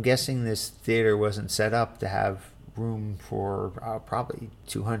 Which I'm guessing this theater wasn't set up to have room for probably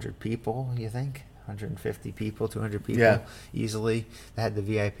 200 people, you think? 150 people, 200 people easily that had the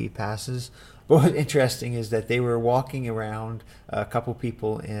VIP passes. But what's interesting is that they were walking around, a couple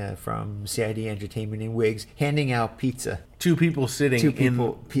people from CID Entertainment in wigs, handing out pizza. Two people sitting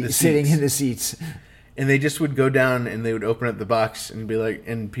Sitting in the seats. And they just would go down and they would open up the box and be like,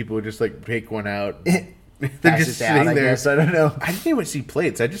 and people would just like take one out. They're just down, sitting there. I guess. I don't know. I didn't even see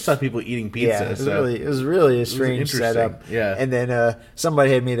plates. I just saw people eating pizza. Yeah, it was really a strange interesting. setup. Yeah. And then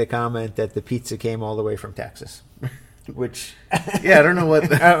somebody had made a comment that the pizza came all the way from Texas, which Yeah, I don't know what.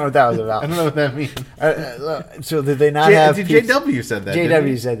 I don't know what that was about. I don't know what that means. So did they not have pizza? JW said that. didn't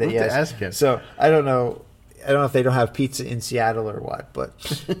he? JW said that, We'll have yes. to ask him. So I don't know if they don't have pizza in Seattle or what, but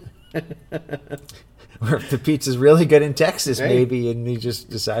or if the pizza's really good in Texas, Hey. maybe, and he just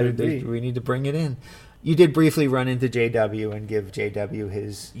decided Could be. that we need to bring it in. You did briefly run into JW and give JW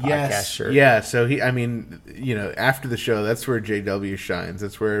his podcast shirt. Yeah, so after the show, that's where JW shines.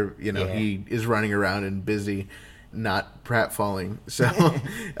 That's where, he is running around and busy, not pratfalling. So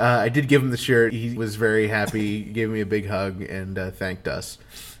I did give him the shirt. He was very happy, gave me a big hug, and thanked us.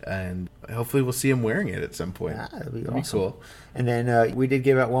 And hopefully we'll see him wearing it at some point. Yeah, that'd be That'd awesome. be cool. And then we did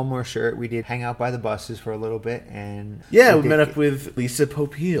give out one more shirt. We did hang out by the buses for a little bit. And Yeah, we did met up with Lisa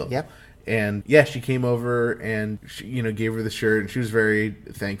Popeil. Yep. And yeah, she came over and she, gave her the shirt, and she was very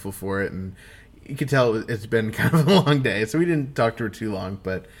thankful for it. And you could tell it's been kind of a long day, so we didn't talk to her too long.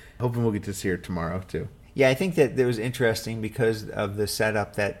 But hoping we'll get to see her tomorrow too. Yeah, I think that it was interesting because of the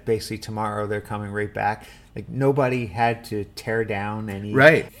setup that basically tomorrow they're coming right back. Like, nobody had to tear down anything.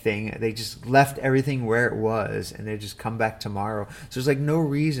 Right. They just left everything where it was, and they just come back tomorrow. So there's like no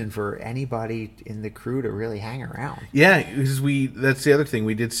reason for anybody in the crew to really hang around. Yeah, because that's the other thing.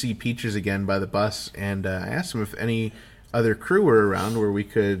 We did see Peaches again by the bus, and I asked him if any other crew were around where we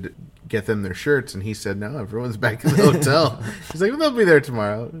could get them their shirts, and he said no, everyone's back in the hotel. He's like, well, they'll be there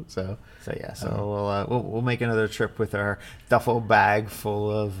tomorrow. So we'll make another trip with our duffel bag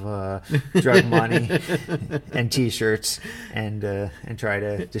full of drug money and T-shirts, and try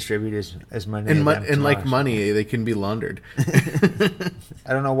to distribute as money and like money, they can be laundered.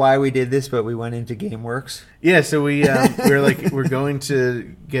 I don't know why we did this, but we went into GameWorks. Yeah, so we're going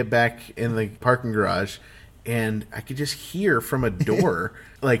to get back in the parking garage, and I could just hear from a door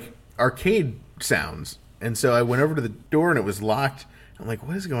like arcade sounds, and so I went over to the door and it was locked. I'm like,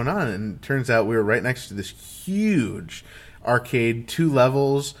 what is going on? And it turns out we were right next to this huge arcade, 2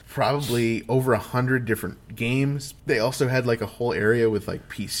 levels, probably over 100 different games. They also had like a whole area with like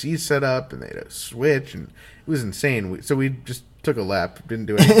PCs set up, and they had a Switch, and it was insane. So we just took a lap, didn't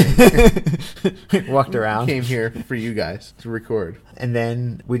do anything. Walked around. Came here for you guys to record. And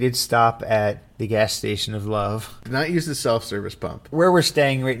then we did stop at the gas station of love. Did not use the self-service pump. Where we're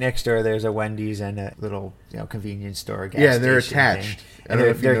staying right next door, there's a Wendy's and a little convenience store. Yeah, they're attached. I don't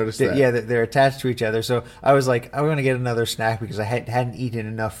know if you noticed that. Yeah, they're attached to each other. So I was like, I'm going to get another snack because I hadn't eaten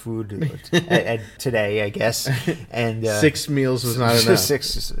enough food today, I guess. And 6 meals was not enough.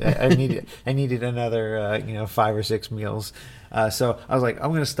 6. I needed another 5 or 6 meals. So I was like, I'm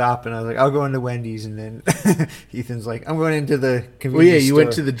going to stop, and I was like, I'll go into Wendy's, and then Ethan's like, I'm going into the convenience store. You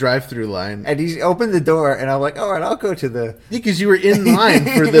went to the drive-through line. And he opened the door, and I'm like, all right, I'll go to the... Yeah, because you were in line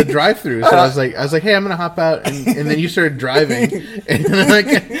for the drive-through, so I was like, hey, I'm going to hop out, and then you started driving, and then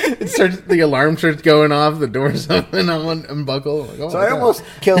the alarm starts going off, the doors open, I'm unbuckle. Like, so I almost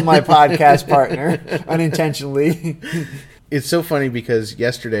killed my podcast partner unintentionally. It's so funny because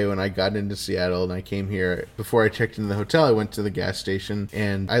yesterday when I got into Seattle and I came here, before I checked into the hotel, I went to the gas station,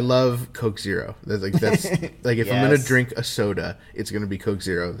 and I love Coke Zero. That's like if I'm going to drink a soda, it's going to be Coke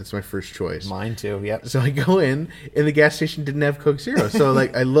Zero. That's my first choice. Mine too, yep. So I go in, and the gas station didn't have Coke Zero. So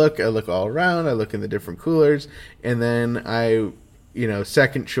I look all around, I look in the different coolers, and then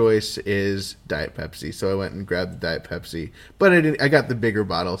second choice is Diet Pepsi. So I went and grabbed the Diet Pepsi, but I got the bigger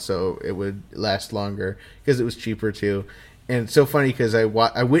bottle so it would last longer because it was cheaper too. And it's so funny because I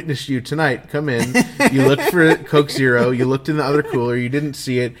witnessed you tonight come in, you looked for Coke Zero, you looked in the other cooler, you didn't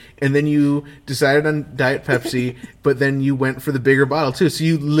see it, and then you decided on Diet Pepsi, but then you went for the bigger bottle too. So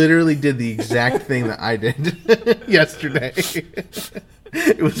you literally did the exact thing that I did yesterday.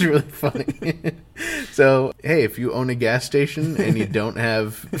 It was really funny. So, hey, if you own a gas station and you don't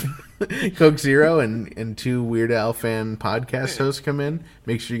have Coke Zero and 2 Weird Al fan podcast hosts come in,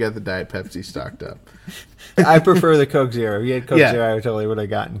 make sure you got the Diet Pepsi stocked up. I prefer the Coke Zero. If you had Coke Zero, I totally would have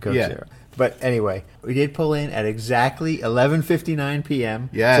gotten Coke Zero. But anyway, we did pull in at exactly 11:59 p.m.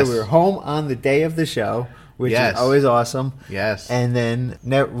 Yes. So we were home on the day of the show, which is always awesome. Yes. And then,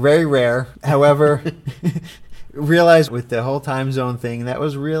 very rare, however... realized with the whole time zone thing that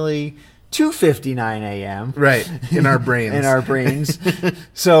was really 2:59 a.m. Right, in our brains.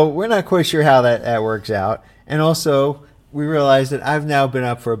 So we're not quite sure how that works out. And also, we realized that I've now been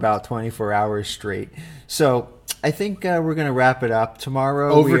up for about 24 hours straight. So I think we're going to wrap it up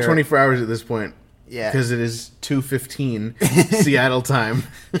tomorrow. Over 24 hours at this point. Yeah. Because it is 2:15 Seattle time.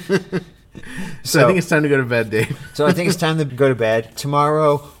 So I think it's time to go to bed, Dave. So I think it's time to go to bed.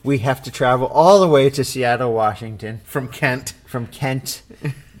 Tomorrow we have to travel all the way to Seattle, Washington. From Kent.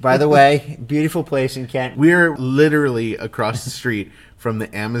 By the way, beautiful place in Kent. We're literally across the street from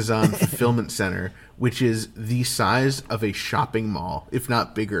the Amazon Fulfillment Center, which is the size of a shopping mall, if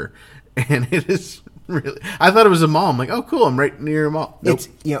not bigger. And it is really... I thought it was a mall. I'm like, oh, cool, I'm right near a mall. Nope.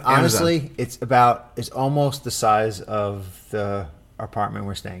 It's, honestly, it's almost the size of the apartment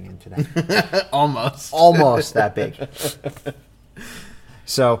we're staying in today. Almost that big.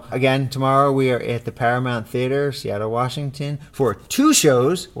 So again, tomorrow we are at the Paramount Theater, Seattle, Washington, for 2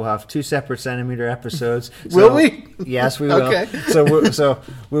 shows. We'll have 2 separate Centimeter episodes. Will we? Yes, we will. Okay. So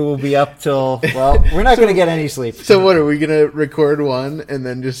we will be up till, well, we're not going to get any sleep. So what, are we going to record one and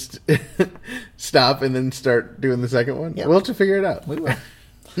then just stop and then start doing the second one? Yep. We'll have to figure it out. We will.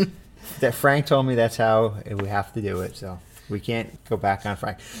 That Frank told me that's how we have to do it, so we can't go back on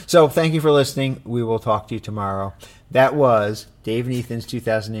Frank. So thank you for listening. We will talk to you tomorrow. That was Dave and Ethan's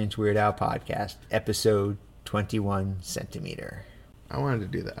 2000-inch Weird Al podcast, episode 21 Centimeter. I wanted to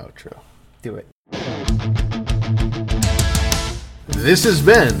do the outro. Do it. This has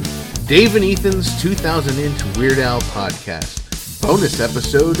been Dave and Ethan's 2000 Inch Weird Al Podcast. Bonus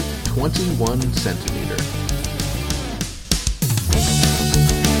episode 21 Centimeter.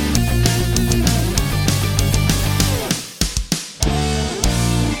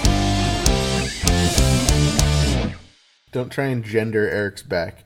 Don't try and gender Eric's back.